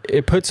that.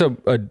 It puts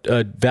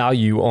a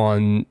value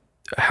on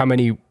how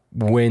many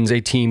wins a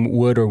team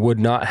would or would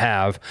not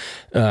have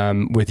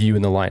with you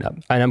in the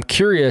lineup. And I'm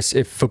curious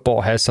if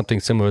football has something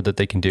similar that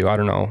they can do. I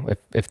don't know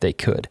if they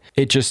could.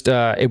 It just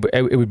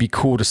it would be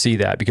cool to see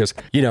that, because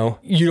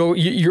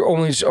you're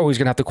always going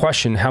to have to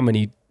question how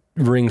many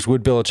rings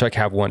would Belichick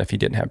have won if he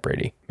didn't have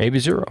Brady. Maybe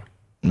 0.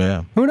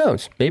 Yeah. Who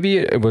knows? Maybe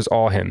it was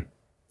all him.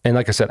 And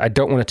like I said, I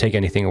don't want to take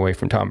anything away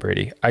from Tom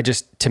Brady.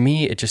 To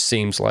me, it just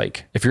seems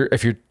like if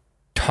you're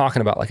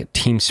talking about like a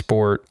team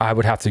sport, I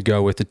would have to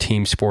go with the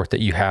team sport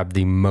that you have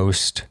the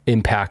most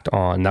impact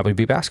on. That would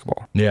be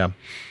basketball. Yeah.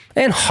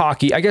 And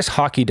hockey. I guess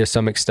hockey to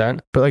some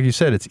extent. But like you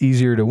said, it's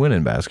easier to win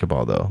in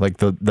basketball though. Like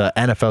the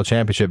NFL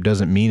championship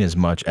doesn't mean as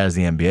much as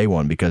the NBA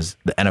one because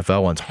the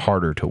NFL one's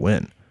harder to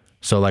win.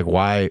 So like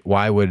why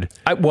would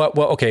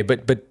okay,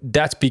 but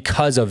that's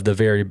because of the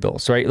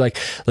variables, right? Like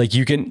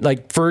you can,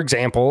 like, for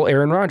example,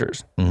 Aaron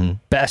Rodgers,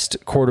 best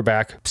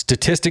quarterback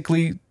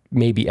statistically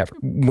maybe ever.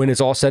 When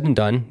it's all said and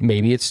done,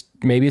 maybe it's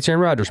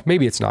Aaron Rodgers,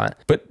 maybe it's not,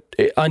 but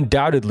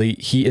undoubtedly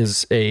he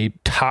is a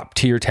top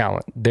tier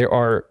talent. There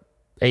are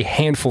a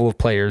handful of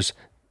players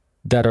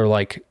that are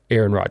like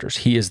Aaron Rodgers.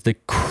 He is the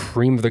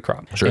cream of the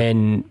crop. Sure.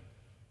 And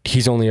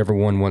he's only ever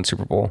won one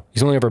Super Bowl.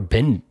 He's only ever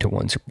been to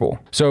one Super Bowl.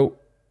 So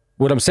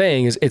what I'm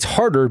saying is it's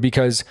harder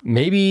because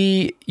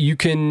maybe you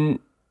can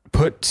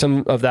put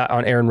some of that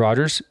on Aaron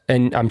Rodgers,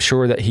 and I'm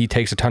sure that he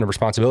takes a ton of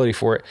responsibility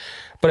for it.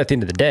 But at the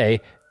end of the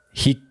day,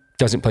 he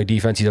doesn't play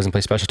defense. He doesn't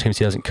play special teams.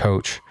 He doesn't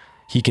coach.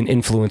 He can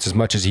influence as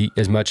much as he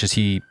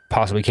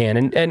possibly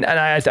can. And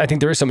I think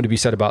there is something to be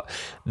said about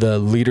the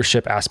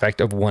leadership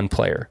aspect of one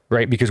player,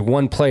 right? Because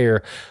one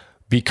player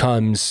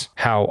becomes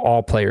how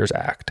all players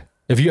act.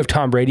 If you have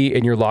Tom Brady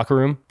in your locker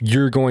room,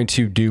 you're going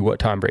to do what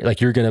Tom Brady, like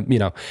you're going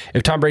to,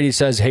 if Tom Brady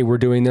says, hey, we're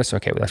doing this,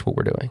 okay, well, that's what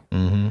we're doing.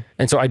 Mm-hmm.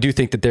 And so I do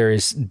think that there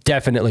is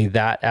definitely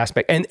that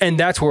aspect. And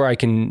that's where I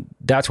can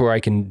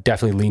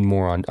definitely lean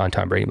more on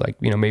Tom Brady.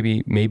 Like,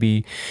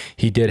 maybe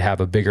he did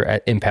have a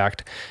bigger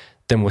impact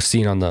than was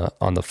seen on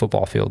the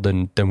football field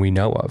than we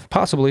know of.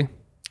 Possibly.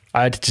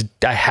 I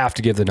have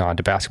to give the nod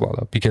to basketball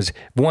though, because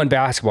one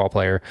basketball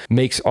player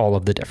makes all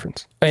of the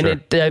difference.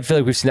 And sure. I feel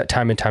like we've seen that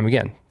time and time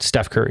again.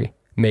 Steph Curry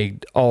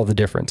made all the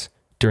difference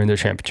during their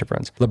championship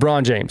runs.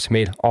 LeBron James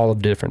made all of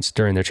the difference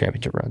during their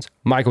championship runs.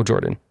 Michael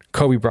Jordan,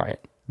 Kobe Bryant.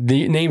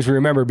 The names we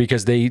remember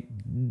because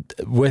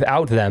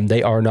without them,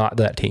 they are not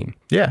that team.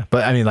 Yeah,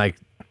 but I mean, like,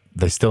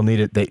 they still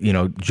needed,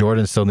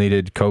 Jordan still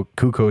needed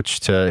Kukoc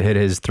to hit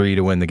his 3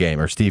 to win the game,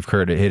 or Steve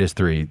Kerr to hit his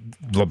 3.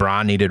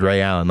 LeBron needed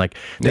Ray Allen. Like,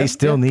 they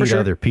still need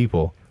other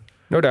people.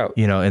 No doubt.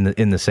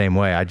 In the same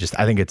way. I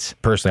think it's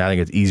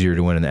easier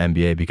to win in the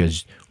NBA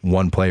because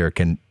one player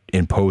can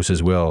impose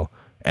his will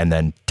and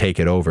then take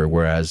it over.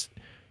 Whereas,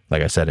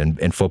 like I said,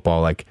 in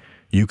football, like,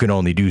 you can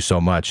only do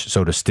so much.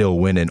 So to still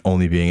win and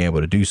only being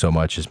able to do so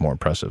much is more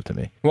impressive to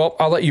me. Well,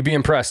 I'll let you be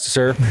impressed,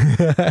 sir.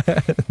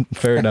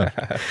 Fair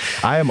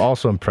enough. I am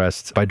also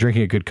impressed by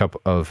drinking a good cup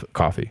of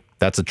coffee.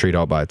 That's a treat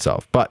all by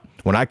itself. But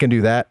when I can do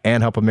that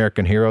and help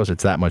American heroes,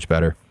 it's that much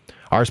better.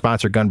 Our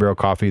sponsor, Gun Barrel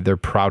Coffee, they're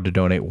proud to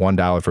donate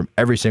 $1 from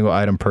every single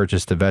item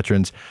purchased to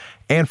veterans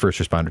and first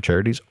responder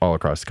charities all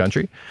across the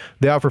country.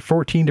 They offer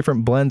 14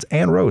 different blends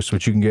and roasts,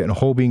 which you can get in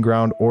whole bean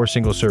ground or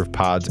single serve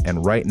pods.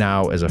 And right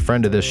now, as a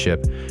friend of this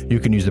ship,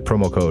 you can use the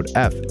promo code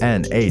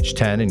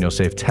FNH10 and you'll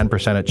save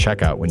 10% at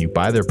checkout when you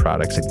buy their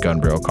products at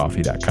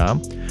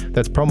gunbarrelcoffee.com.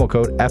 That's promo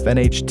code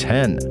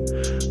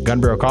FNH10. Gun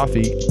Barrel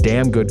Coffee,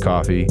 damn good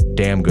coffee,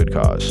 damn good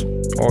cause.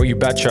 Oh, you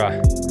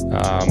betcha.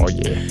 Oh,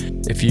 yeah.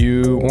 If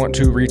you want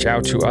to reach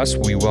out to us,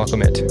 we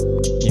welcome it.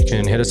 You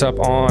can hit us up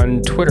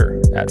on Twitter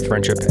at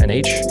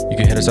FriendshipNH. You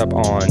can hit us up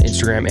on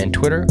Instagram and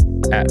Twitter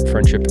at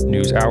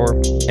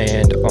FriendshipNewsHour.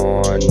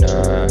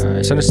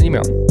 And send us an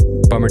email,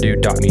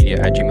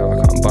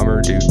 bummerdude.media@gmail.com.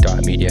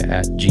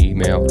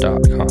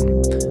 bummerdude.media@gmail.com.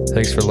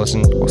 Thanks for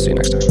listening. We'll see you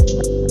next time.